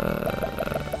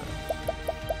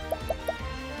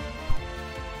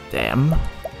 Damn.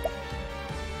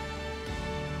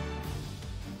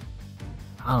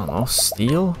 I don't know,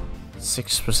 steel?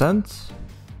 6%?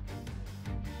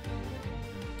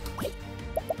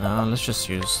 Let's just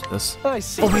use this. I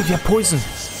see. Oh wait, we have poison!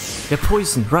 We have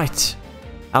poison, right.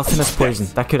 Alphen has poison,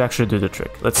 that could actually do the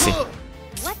trick. Let's see.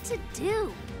 What to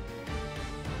do?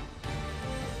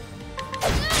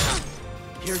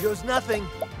 Here goes nothing.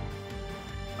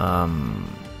 But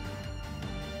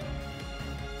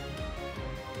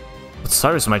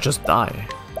Cyrus might just die.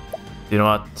 You know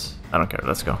what? I don't care,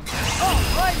 let's go.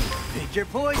 Alrighty, pick your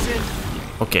poison.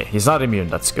 Okay, he's not immune,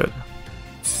 that's good.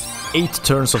 8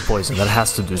 turns of poison, that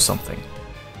has to do something.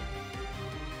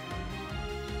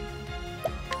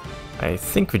 I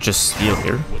think we just steal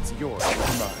here. What's yours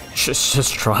is mine.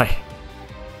 Just try.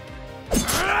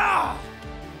 I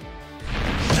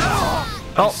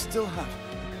Oh, still have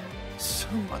so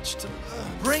much to learn.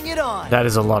 Bring it on. that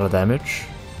is a lot of damage.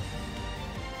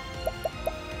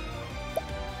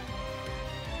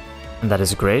 And that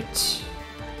is great.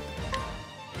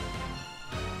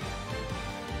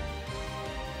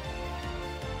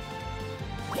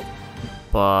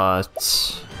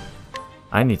 But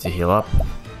I need to heal up.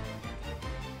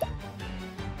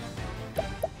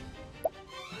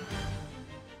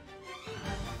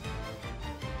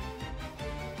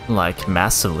 like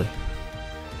massively.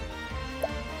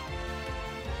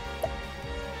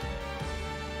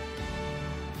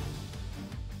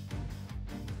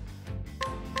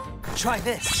 Try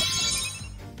this.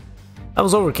 That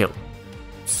was overkill.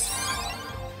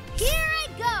 Here I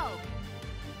go.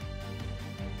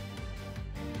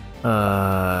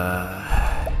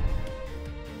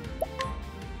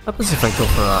 What happens if I go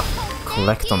for a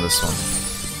collect on this one?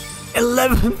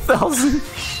 11,000.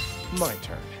 My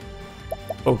turn.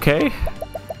 Okay.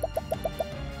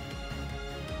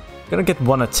 Gonna get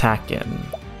one attack in.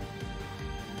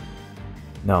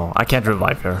 No, I can't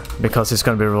revive her because he's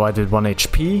gonna be revived with 1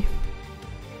 HP.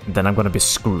 And then I'm gonna be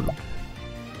screwed. How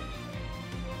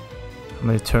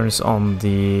many turns on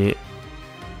the...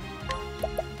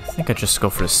 I think I just go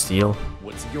for a steal.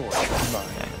 What's yours is mine.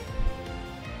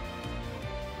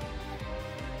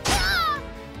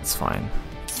 It's fine.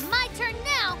 My turn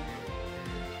now.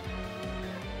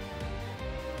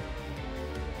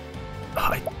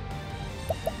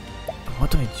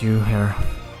 What do I do here?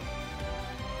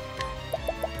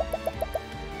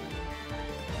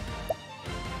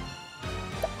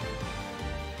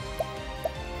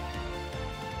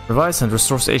 Revives and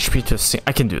restores HP to a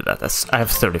I can do that. I have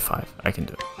 35. I can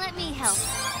do it. Let me help.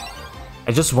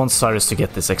 I just want Cyrus to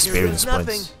get this experience nothing.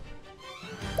 points.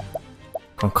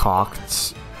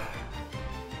 Concoct.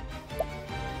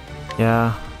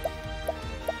 Yeah.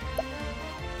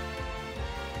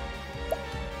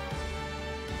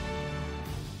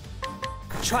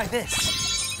 Try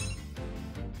this.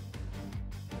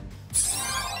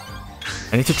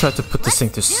 I need to try to put this thing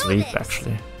to sleep,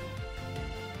 actually.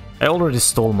 I already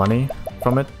stole money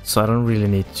from it, so I don't really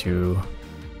need to...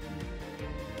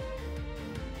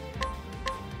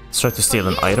 Let's try to steal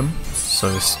an item, so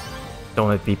it's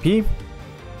donate BP.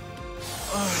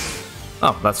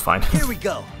 Oh, that's fine. Here we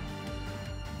go.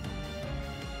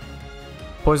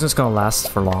 Poison's gonna last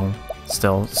for long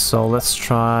still, so let's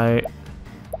try...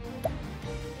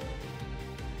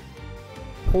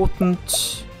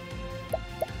 Potent...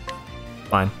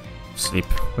 Fine. Sleep.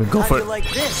 We go How for do it. you like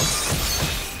this?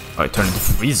 Oh, it turned into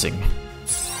freezing.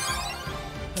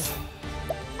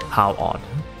 How odd.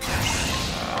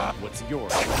 What's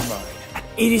yours is mine.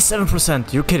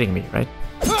 87%, you're kidding me, right?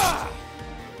 An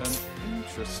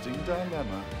interesting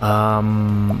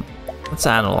dilemma. Let's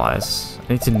analyze.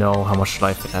 I need to know how much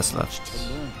life it has left.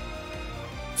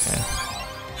 Okay.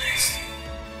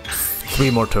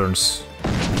 3 more turns.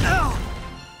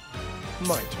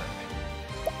 My turn.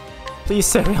 Please,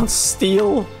 Serial,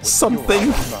 steal something.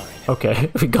 Yours is mine. Okay,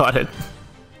 we got it.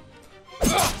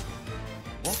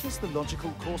 What is the logical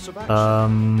course of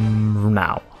action?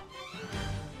 Now.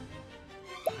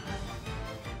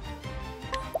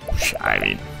 I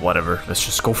mean, whatever. Let's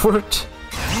just go for it.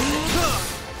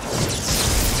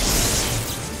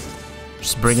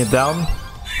 Just bring it down.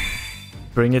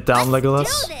 Bring it down,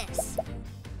 Legolas. Do this.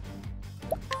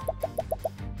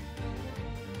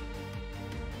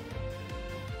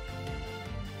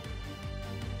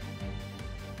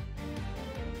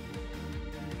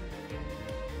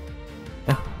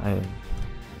 Yeah,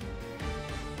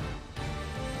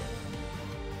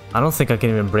 I don't think I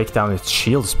can even break down its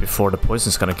shields before the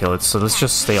poison's gonna kill it, so let's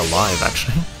just stay alive,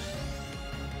 actually.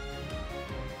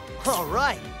 All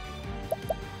right.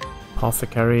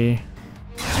 Apothecary.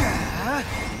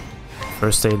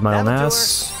 First aid my own That'll do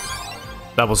ass.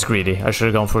 That was greedy. I should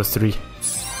have gone for 3.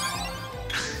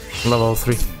 Level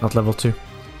 3, not level 2.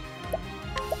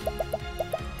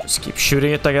 Just keep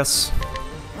shooting it, I guess.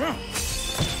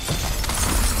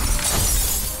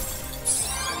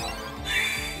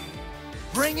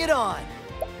 Bring it on.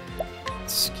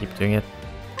 Let's keep doing it.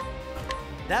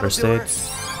 That'll First do aid. her.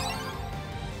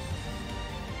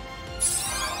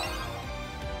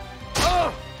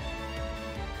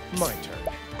 My turn.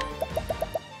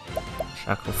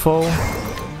 Shackle foe.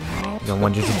 Don't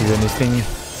want you to do anything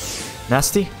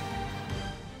nasty.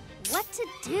 What to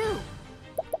do?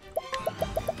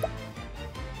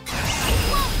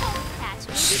 Catch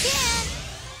me if you can.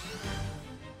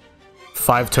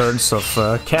 5 turns of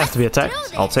can't be attacked.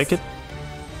 I'll take it.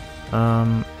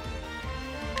 Oh,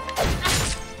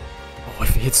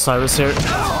 if he hits Cyrus here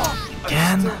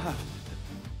again.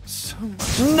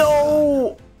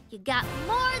 No! You got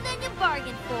more than you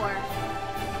bargained for.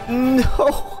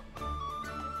 No!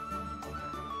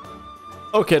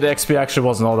 Okay, the XP actually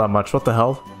wasn't all that much. What the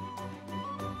hell?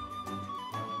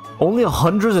 Only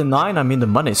 109? I mean, the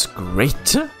money's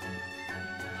great.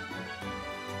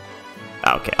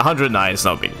 Okay, 109 is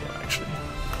no big deal, actually.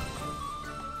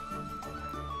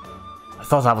 I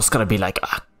thought that was gonna be like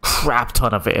a crap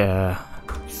ton of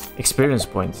experience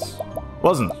points.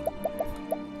 Wasn't.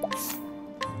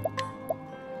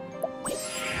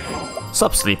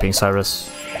 Stop sleeping, Cyrus.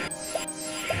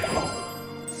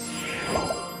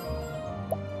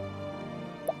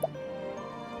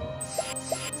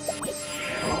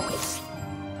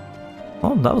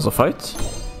 Oh, that was a fight.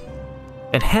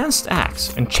 Enhanced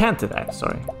axe. Enchanted axe,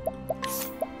 sorry.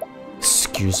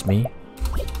 Excuse me.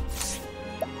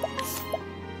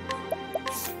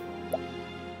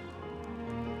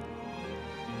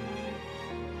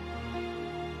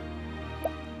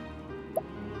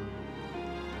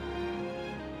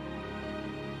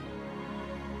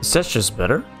 Is that just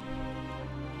better?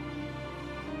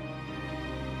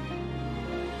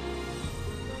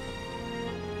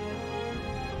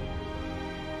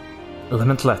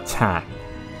 Elemental attack.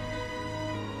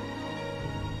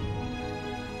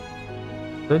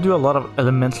 They do a lot of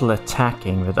elemental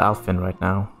attacking with Alfin right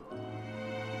now.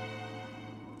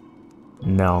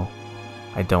 No,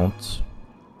 I don't.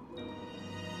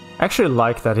 I actually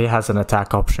like that he has an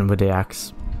attack option with the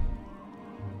axe.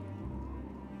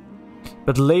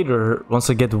 But later,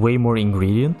 once I get way more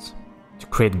ingredients to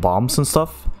create bombs and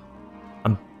stuff,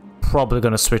 I'm probably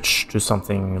gonna switch to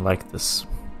something like this.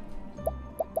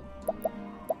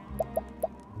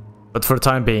 But for the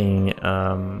time being,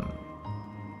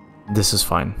 this is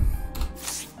fine.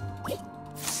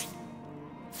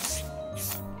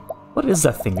 What is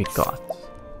that thing we got?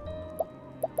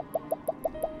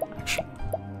 Actually.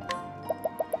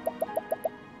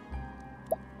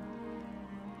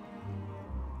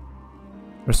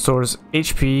 Restores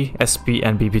HP, SP,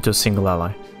 and BP to a single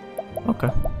ally. Okay.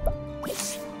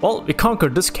 Well, we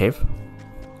conquered this cave.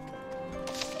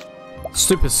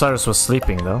 Stupid Cyrus was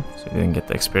sleeping though, so he didn't get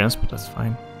the experience, but that's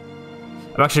fine.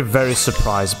 I'm actually very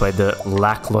surprised by the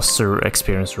lackluster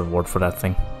experience reward for that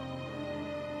thing.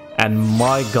 And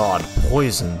my god,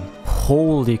 poison.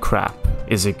 Holy crap,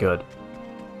 is it good.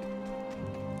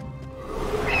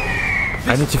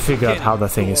 I need to figure out how that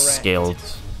thing is scaled.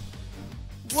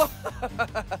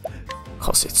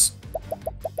 Cause it's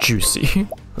juicy.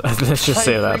 Let's just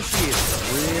say that.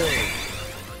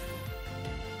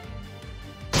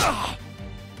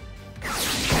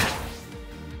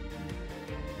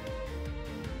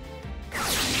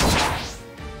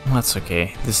 That's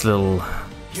okay. This little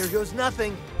Here goes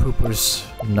nothing. pooper's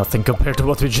nothing compared to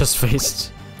what we just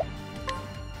faced.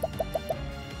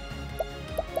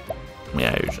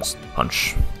 Yeah, you just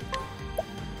punch.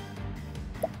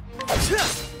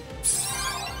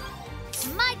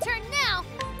 My turn now.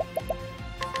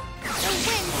 The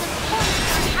winds of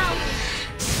fortune are howling.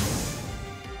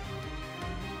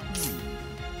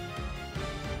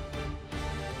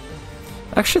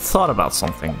 I actually thought about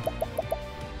something.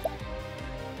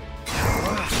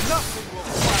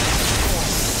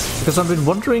 Because I've been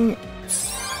wondering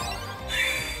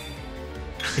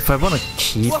if I want to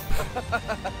keep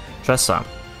Tressa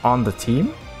on the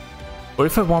team, or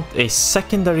if I want a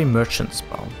secondary merchant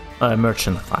spell,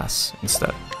 merchant class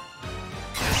instead.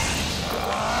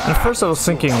 And at first I was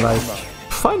thinking like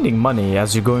finding money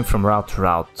as you're going from route to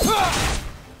route.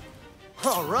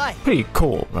 All right. Pretty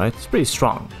cool, right? It's pretty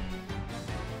strong.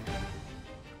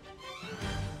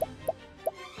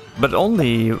 But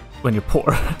only when you're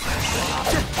poor.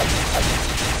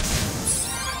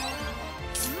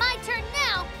 My turn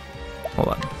now. Hold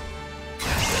on.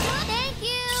 Thank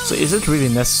you. So is it really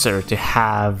necessary to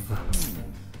have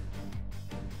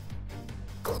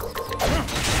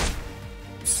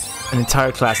an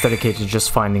entire class dedicated to just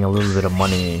finding a little bit of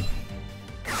money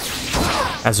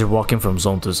as you're walking from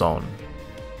zone to zone?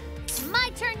 My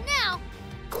turn now.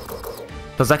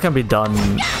 Because that can be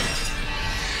done.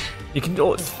 You can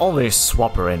always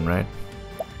swap her in, right?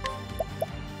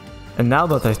 And now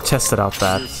that I tested out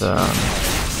that,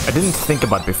 I didn't think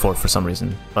about it before for some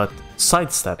reason, but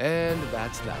sidestep. And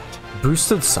that's that.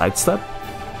 Boosted sidestep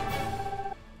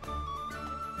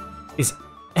is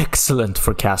excellent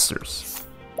for casters.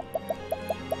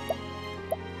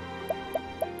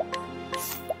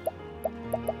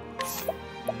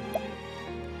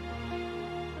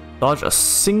 Dodge a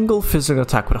single physical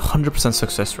attack with 100%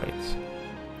 success rate.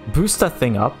 Boost that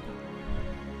thing up,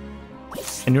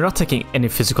 and you're not taking any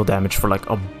physical damage for like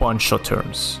a bunch of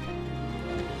turns.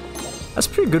 That's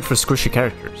pretty good for squishy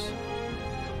characters.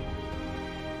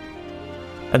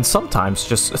 And sometimes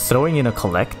just throwing in a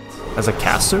collect as a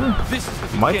caster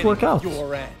might work out.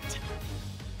 Your end.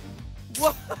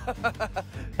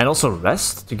 And also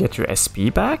rest to get your SP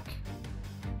back?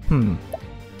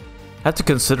 Had to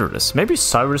consider this. Maybe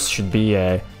Cyrus should be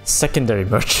a secondary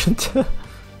merchant.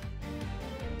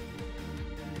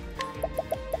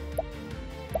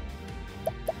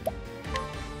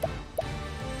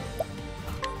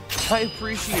 I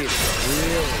appreciate it,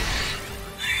 really.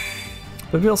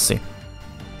 But we'll see.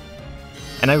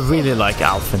 And I really like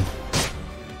Alfin.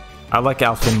 I like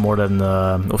Alfin more than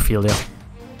Ophelia.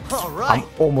 All I'm right.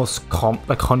 almost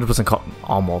like 100%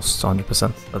 almost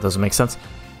 100%. That doesn't make sense.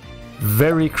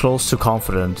 Very close to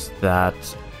confident that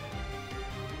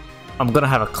I'm gonna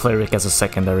have a cleric as a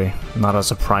secondary, not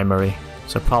as a primary.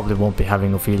 So I probably won't be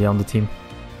having Ophelia on the team.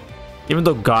 Even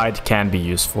though guide can be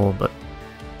useful, but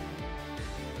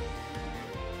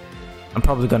I'm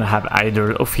probably gonna have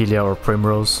either Ophelia or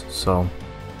Primrose. So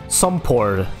some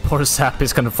poor sap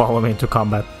is gonna follow me into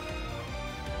combat.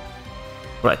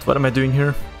 Right, what am I doing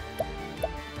here?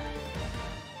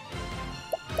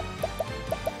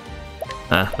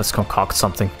 Let's concoct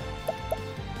something.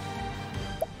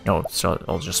 Oh, it's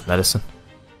all just medicine.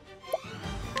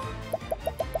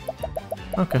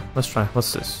 Okay, let's try.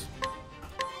 What's this?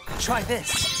 Try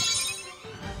this.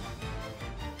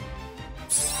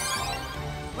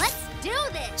 Let's do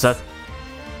this. Is that...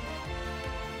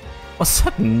 What's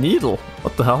that needle?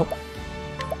 What the hell?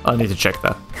 I need to check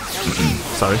that.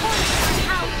 Sorry.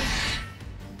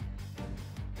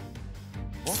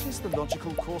 What is the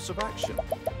logical course of action?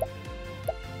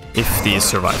 If these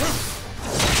survive.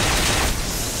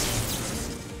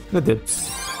 They did.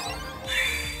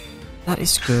 That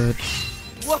is good.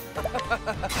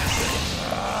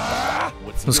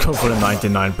 Let's go for the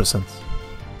 99%.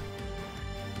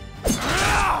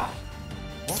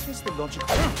 What is the logical...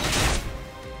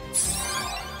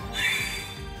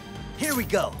 Here we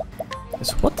go.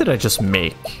 So what did I just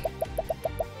make?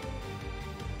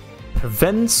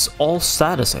 Prevents all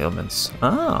status ailments.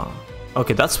 Ah.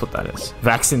 Okay, that's what that is.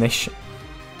 Vaccination.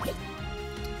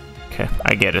 Okay,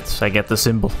 I get it. I get the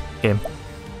symbol. Game.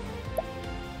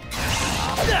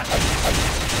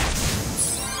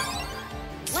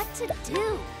 What to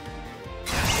do?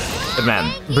 But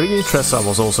man, bringing Tressa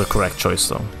was also a correct choice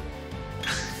though.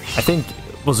 I think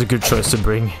it was a good choice to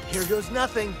bring. Here goes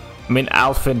nothing. I mean,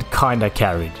 Alfin kinda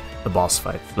carried the boss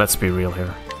fight. Let's be real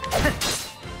here.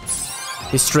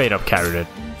 He straight up carried it.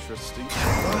 Interesting.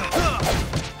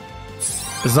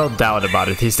 There's no doubt about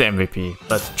it, he's the MVP.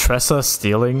 But Tressa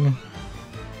stealing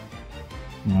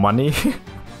money?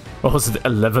 What was it,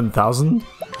 11,000?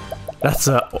 That's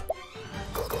a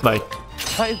like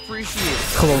I appreciate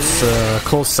it.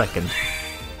 close second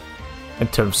in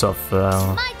terms of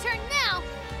My turn now.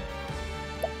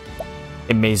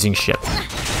 amazing shit.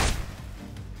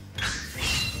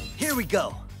 Here we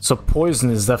go. So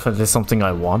poison is definitely something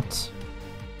I want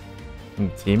in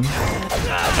the team,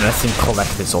 and I think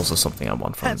collect is also something I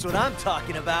want from That's what I'm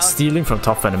talking about. stealing from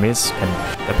tough enemies can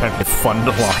apparently fund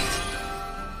a lot.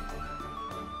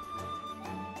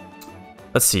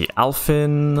 Let's see,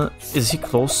 Alfin, is he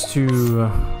close to...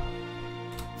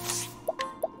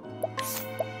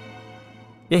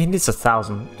 Yeah, he needs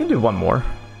 1,000. We can do one more.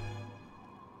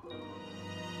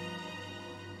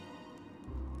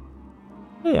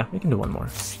 Yeah, we can do one more.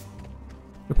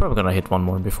 We're probably gonna hit one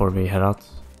more before we head out.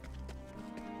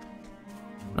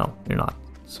 No, you're not.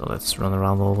 So let's run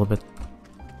around a little bit.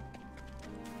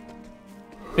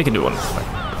 We can do one more.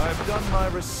 I've done my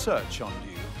research on you.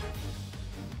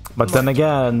 But then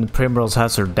again, Primrose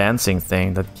has her dancing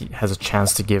thing that has a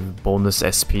chance to give bonus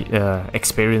SP,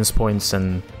 experience points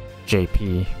and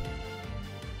JP.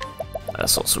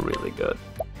 That's also really good.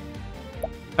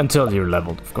 Until you're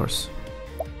leveled, of course.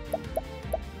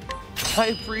 I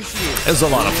appreciate it. There's a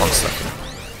lot of fun stuff.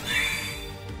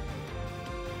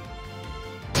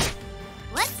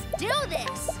 Let's do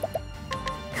this.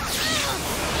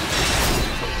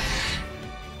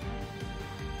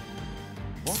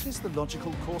 What is the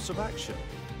logical course of action?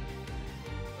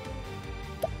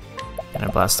 Can I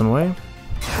blast them away?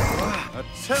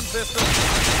 Attempt this and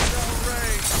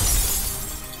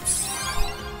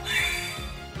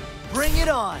Bring it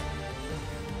on.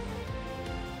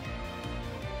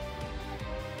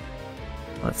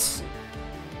 Let's see.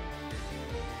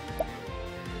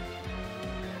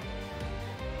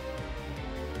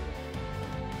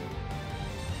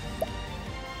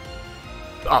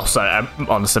 Oh, sorry.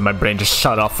 Honestly, my brain just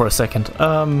shut off for a second.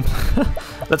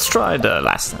 Let's try the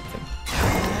last snap thing.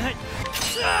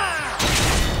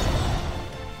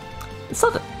 It's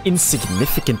not an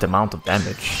insignificant amount of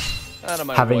damage. Out of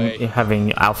my way.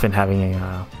 Having Alfin having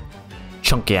a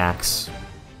chunky axe.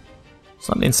 It's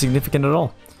not insignificant at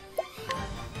all.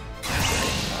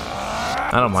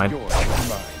 I don't mind. Yours,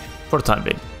 mine. For the time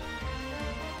being.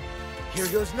 Here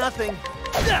goes nothing.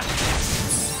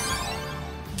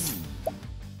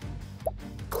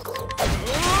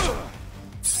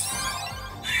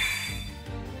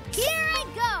 Here I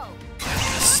go.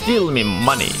 Steal me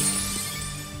money.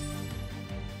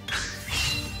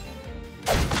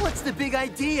 What's the big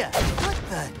idea? What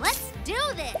the? Let's do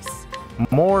this.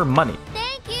 More money.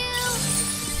 Thank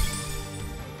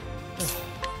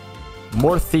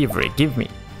More thievery, give me.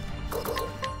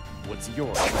 What's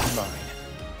yours is mine.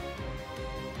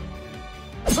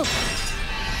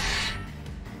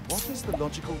 What is the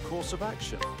logical course of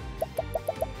action?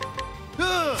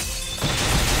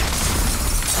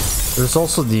 There's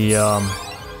also the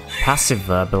passive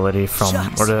ability from,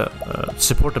 or the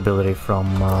support ability from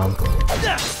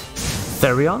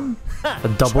Therion.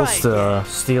 That doubles the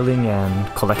stealing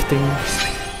and collecting.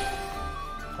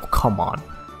 Oh, come on.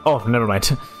 Oh, never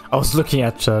mind. I was looking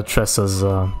at Tressa's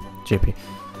JP.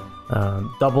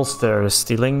 Doubles their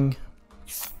stealing.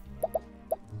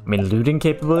 I mean, looting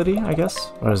capability, I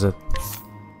guess? Or is it?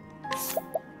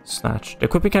 Snatch. The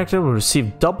equipping character will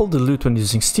receive double the loot when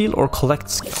using steal or collect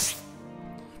skill.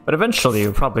 But eventually,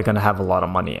 you're probably gonna have a lot of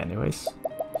money anyways.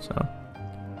 So,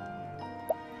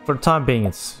 for the time being,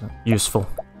 it's useful.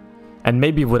 And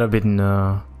maybe it would have been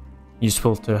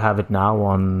useful to have it now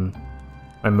on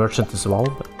my merchant as well.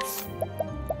 But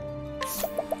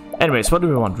anyways, what do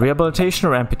we want? Rehabilitation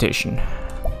or amputation?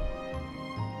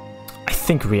 I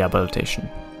think rehabilitation.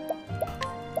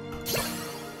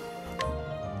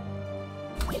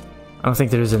 I don't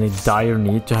think there is any dire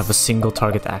need to have a single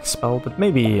target axe spell, but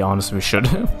maybe, honestly, we should.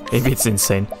 Maybe it's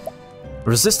insane.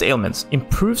 Resist ailments.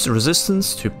 Improves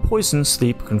resistance to poison,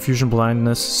 sleep, confusion,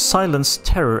 blindness, silence,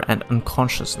 terror, and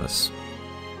unconsciousness.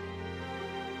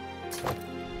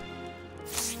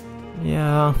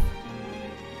 Yeah.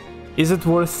 Is it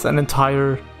worth an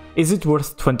entire... Is it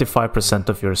worth 25%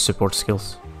 of your support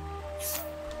skills?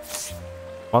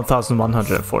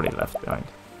 1,140 left behind.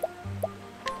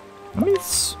 I mean,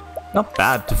 it's not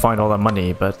bad to find all that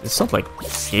money, but it's not like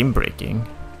game-breaking.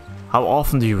 How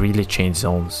often do you really change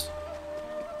zones?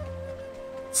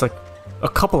 It's like a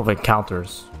couple of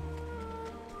encounters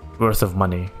worth of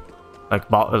money.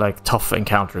 Like tough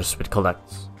encounters with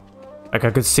collects. Like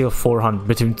I could steal 400,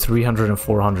 between 300 and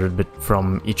 400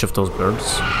 from each of those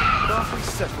birds. Can't we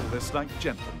settle this like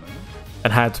gentlemen?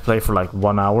 And had to play for like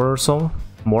 1 hour or so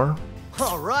more.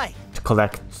 All right. To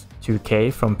collect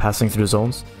 2k from passing through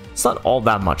zones. It's not all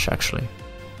that much actually.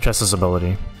 Tressa's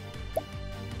ability.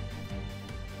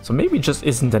 So maybe just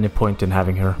isn't any point in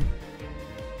having her.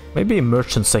 Maybe a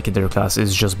merchant secondary class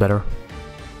is just better.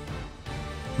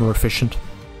 More efficient.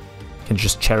 Can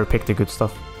just cherry pick the good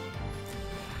stuff.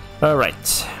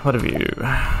 Alright, what have you?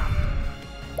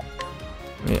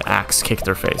 Axe kick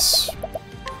their face.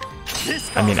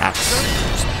 I mean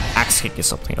axe kick is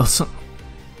something else.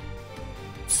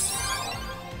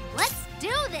 Let's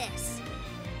do this.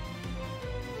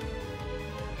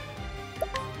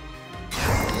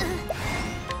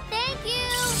 Thank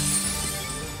you.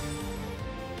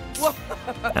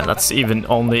 And that's even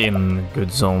only in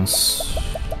good zones.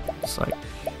 It's like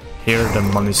here the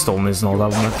money stolen isn't all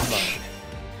that much.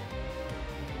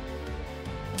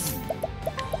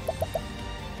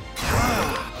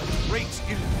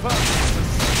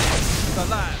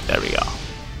 There we go.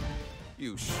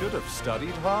 You should have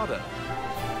studied harder.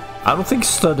 I don't think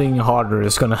studying harder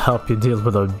is gonna help you deal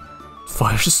with a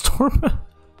firestorm.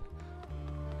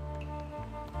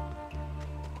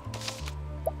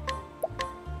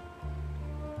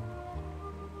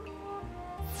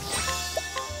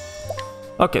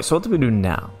 Okay, so what do we do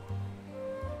now?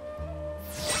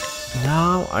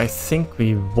 Now I think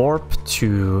we warp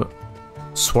to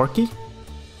Swarky.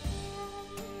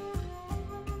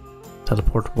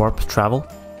 Teleport, warp, travel.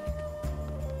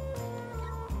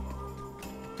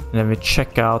 And then we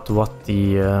check out what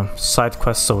the side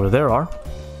quests over there are.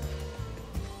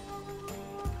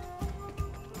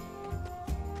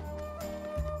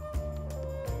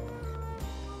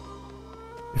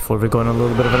 Before we go on a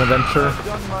little bit of an adventure. I've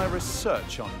done my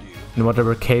research on you. In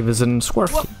whatever cave is in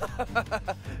Swarky.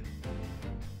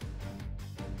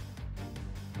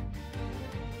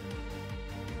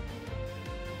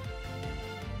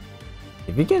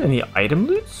 Did we get any item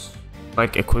loots?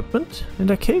 Like equipment in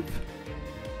that cave?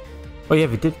 Oh yeah,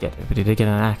 we did get it. We did get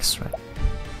an axe, right?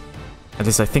 At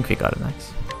least I think we got an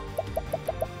axe.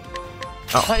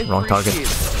 Oh, wrong target.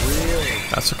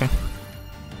 That's okay.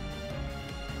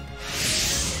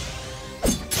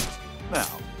 Now,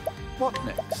 what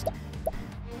next?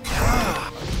 A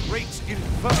great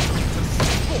inferno to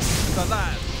scorch the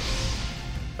land.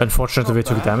 Unfortunately, we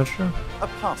took damage there. A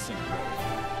passing blow.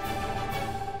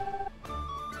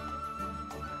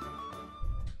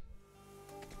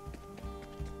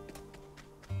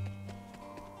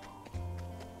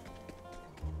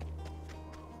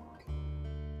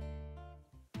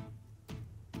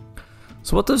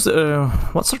 So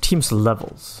what's our team's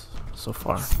levels so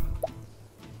far?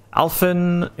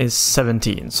 Alfin is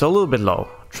 17, so a little bit low.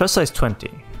 Tressa is 20.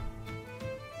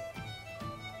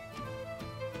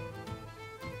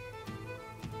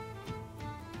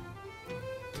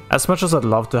 As much as I'd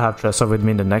love to have Tressa with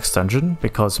me in the next dungeon,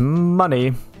 because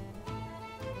money.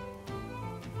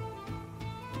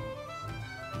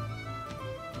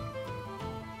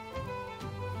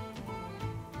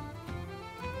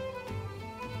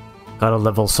 Gotta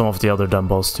level some of the other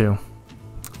dumbbells too.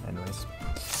 Anyways.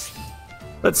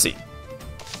 Let's see.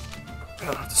 I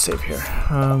don't have to save here.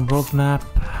 World map.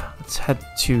 Let's head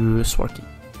to Swarky.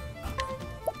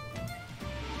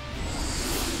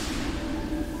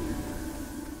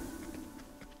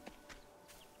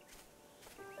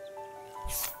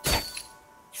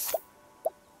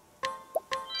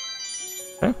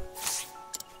 Okay.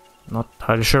 Not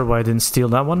entirely sure why I didn't steal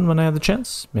that one when I had the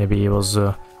chance. Maybe it was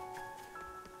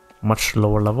much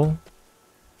lower level.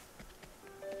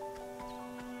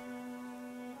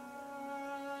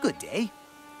 Good day.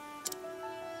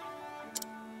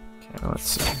 Okay, let's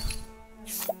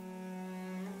see.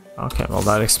 Okay, well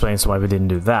that explains why we didn't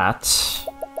do that.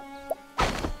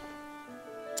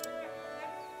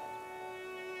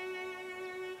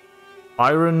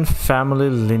 Iron family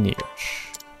lineage.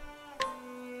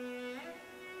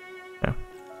 Okay.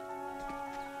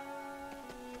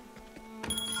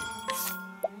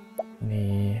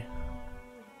 Any...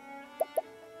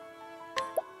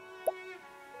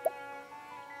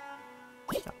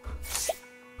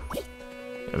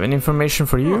 Have any information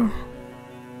for you?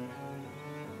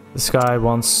 This guy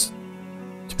wants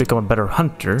to become a better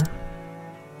hunter.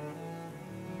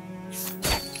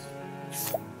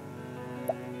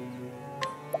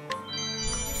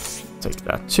 Take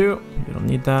that too. You don't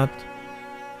need that.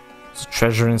 There's a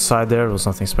treasure inside there. It was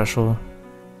nothing special.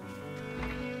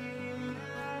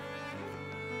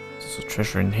 There's a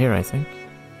treasure in here, I think.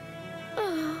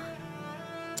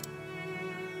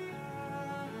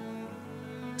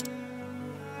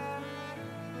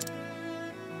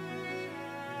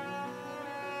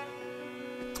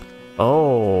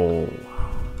 Oh.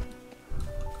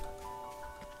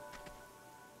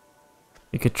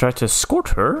 You could try to escort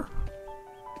her.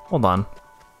 Hold on.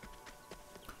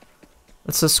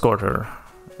 Let's escort her.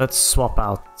 Let's swap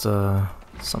out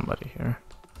somebody here.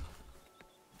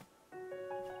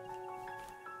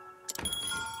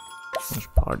 Change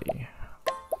party.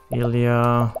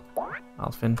 Elia.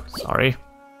 Alfin. Sorry.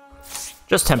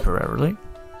 Just temporarily.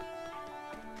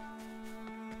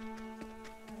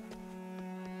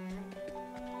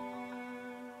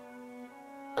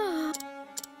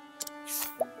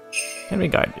 Can we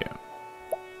guide you?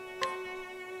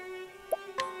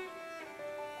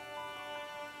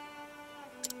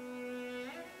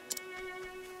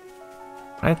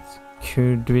 Right,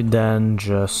 could we then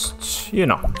just, you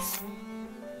know,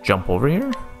 jump over here?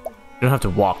 You don't have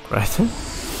to walk, right?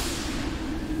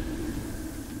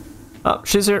 Oh,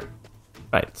 she's here.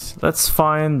 Right, let's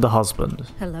find the husband.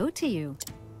 Hello to you.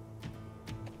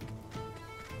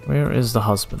 Where is the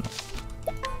husband?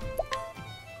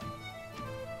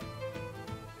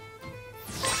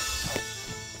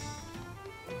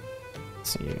 Let's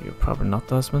see, you're probably not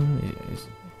the husband.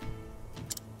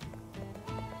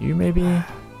 You maybe? Ooh,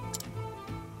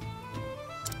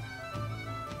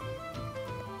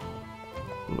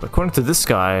 according to this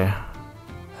guy,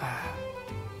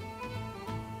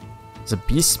 he's a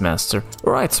beastmaster.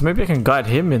 Alright, so maybe I can guide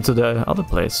him into the other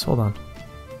place. Hold on.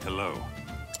 Hello.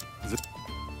 Is it...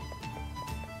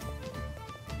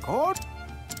 God?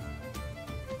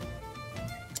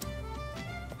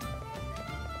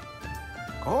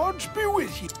 Gods be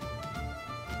with you.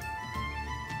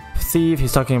 Thief,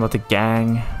 he's talking about the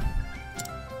gang.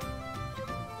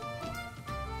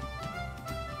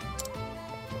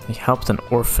 He helped an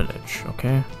orphanage,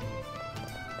 okay?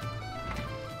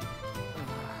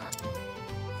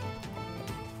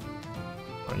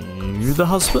 Are you the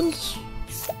husband?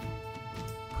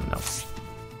 No.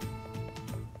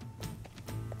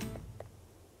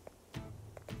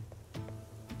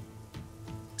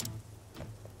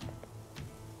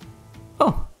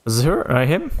 Oh, is it her?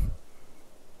 Him?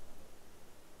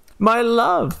 My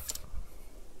love!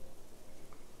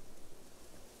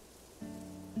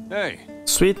 Hey.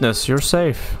 Sweetness, you're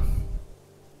safe.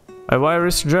 Why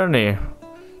risk journey?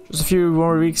 Just a few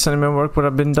more weeks and my work would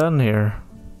have been done here.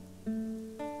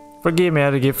 Forgive me, I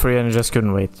had a gift for you and I just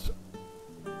couldn't wait.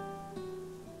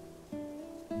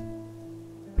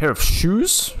 Pair of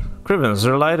shoes? Crivens,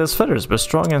 they're light as feathers, but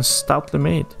strong and stoutly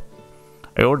made.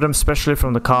 I ordered them specially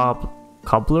from the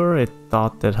cobbler. I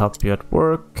thought they'd help you at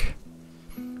work.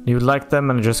 You would like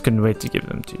them and I just couldn't wait to give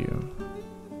them to you.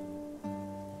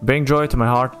 Bring joy to my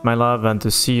heart, my love, and to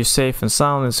see you safe and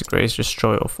sound is the greatest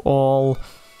joy of all.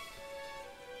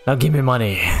 Now give me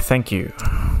money, thank you.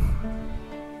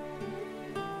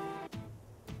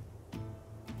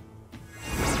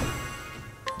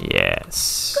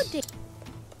 Yes. Yes.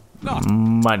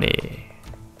 Money.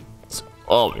 That's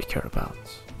all we care about.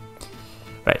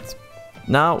 Right.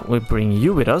 Now we bring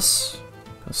you with us.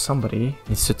 Because somebody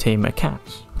needs to tame a cat.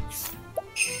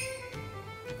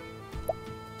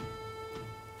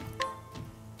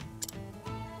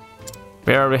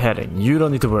 Where are we heading? You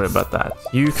don't need to worry about that.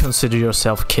 You consider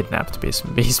yourself kidnapped,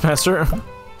 Beastmaster.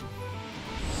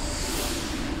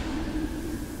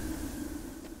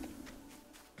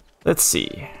 Let's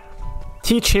see.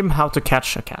 Teach him how to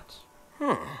catch a cat.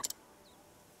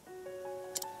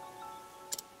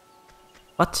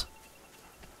 What?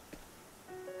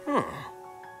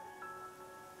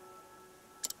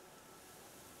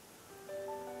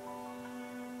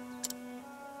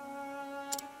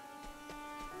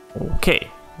 Okay,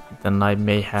 then I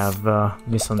may have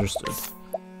misunderstood.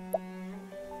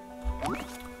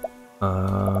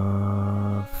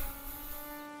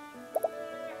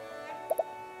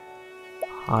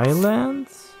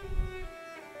 Highlands?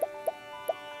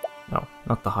 No,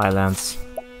 not the Highlands.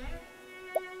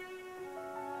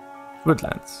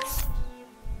 Woodlands.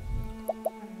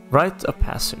 Rite of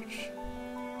passage.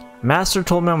 Master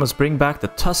told me I must bring back the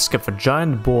tusk of a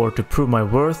giant boar to prove my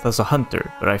worth as a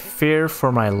hunter, but I fear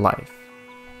for my life.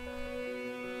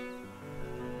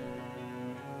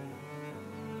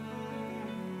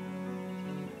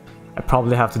 I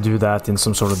probably have to do that in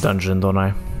some sort of dungeon, don't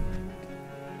I?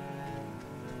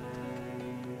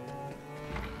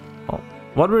 Well,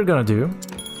 what we're gonna do,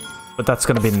 but that's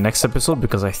gonna be the next episode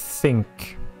because I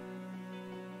think...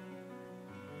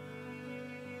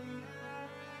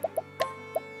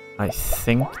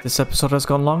 this episode has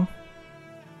gone long.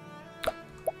 I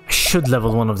should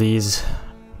level one of these.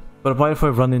 But what if I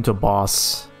run into a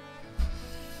boss?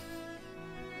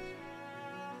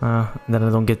 Then I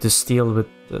don't get to steal with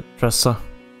Tressa.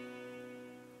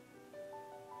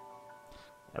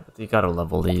 Yeah, but you gotta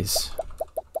level these.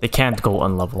 They can't go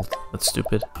unleveled. That's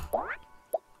stupid.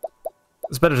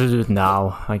 It's better to do it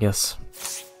now, I guess.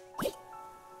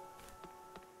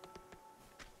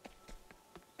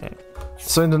 Okay.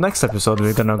 So in the next episode,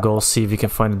 we're gonna go see if we can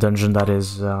find a dungeon that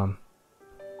is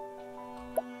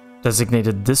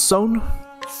designated this zone,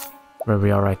 where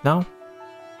we are right now.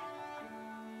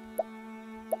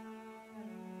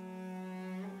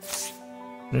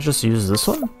 Can I just use this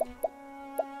one?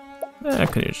 Yeah, I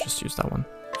could just use that one.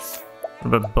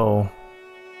 What about bow?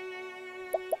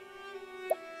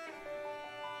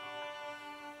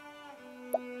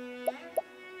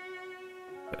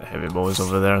 The heavy bow is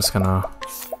over there, it's kinda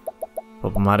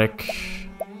problematic. He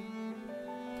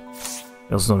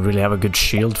also don't really have a good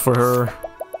shield for her.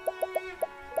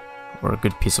 Or a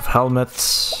good piece of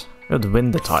helmet. Good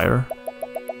wind attire.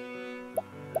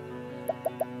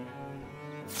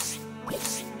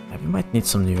 Yeah, we might need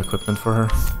some new equipment for her.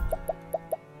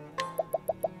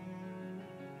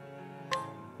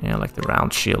 Yeah, like the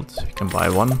round shield. You can buy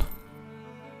one.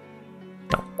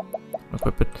 No,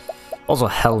 equip it. Also,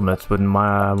 helmet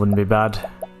wouldn't be bad.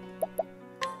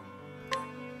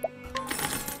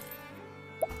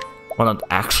 One that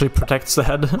actually protects the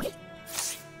head.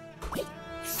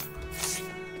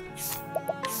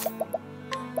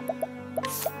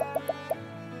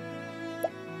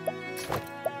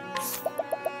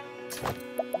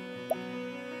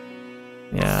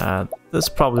 Yeah, this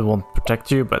probably won't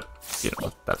protect you, but you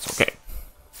know, that's okay.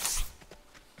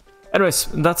 Anyways,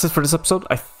 that's it for this episode.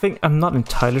 I think, I'm not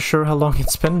entirely sure how long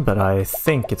it's been, but I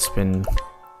think it's been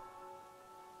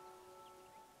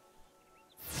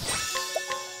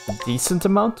a decent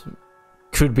amount.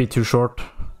 Could be too short.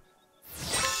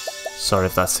 Sorry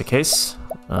if that's the case.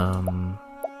 But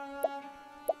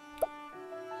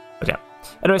yeah.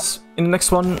 Anyways, in the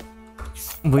next one,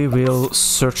 we will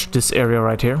search this area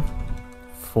right here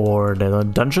for the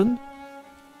dungeon,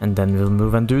 and then we'll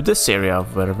move and do this area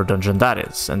of whatever dungeon that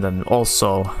is, and then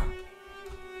also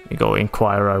we go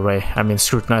inquire our way,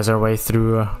 scrutinize our way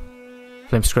through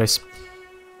Flame's Grace.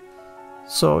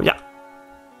 So yeah,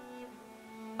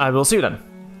 I will see you then.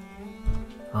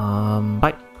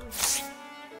 Bye.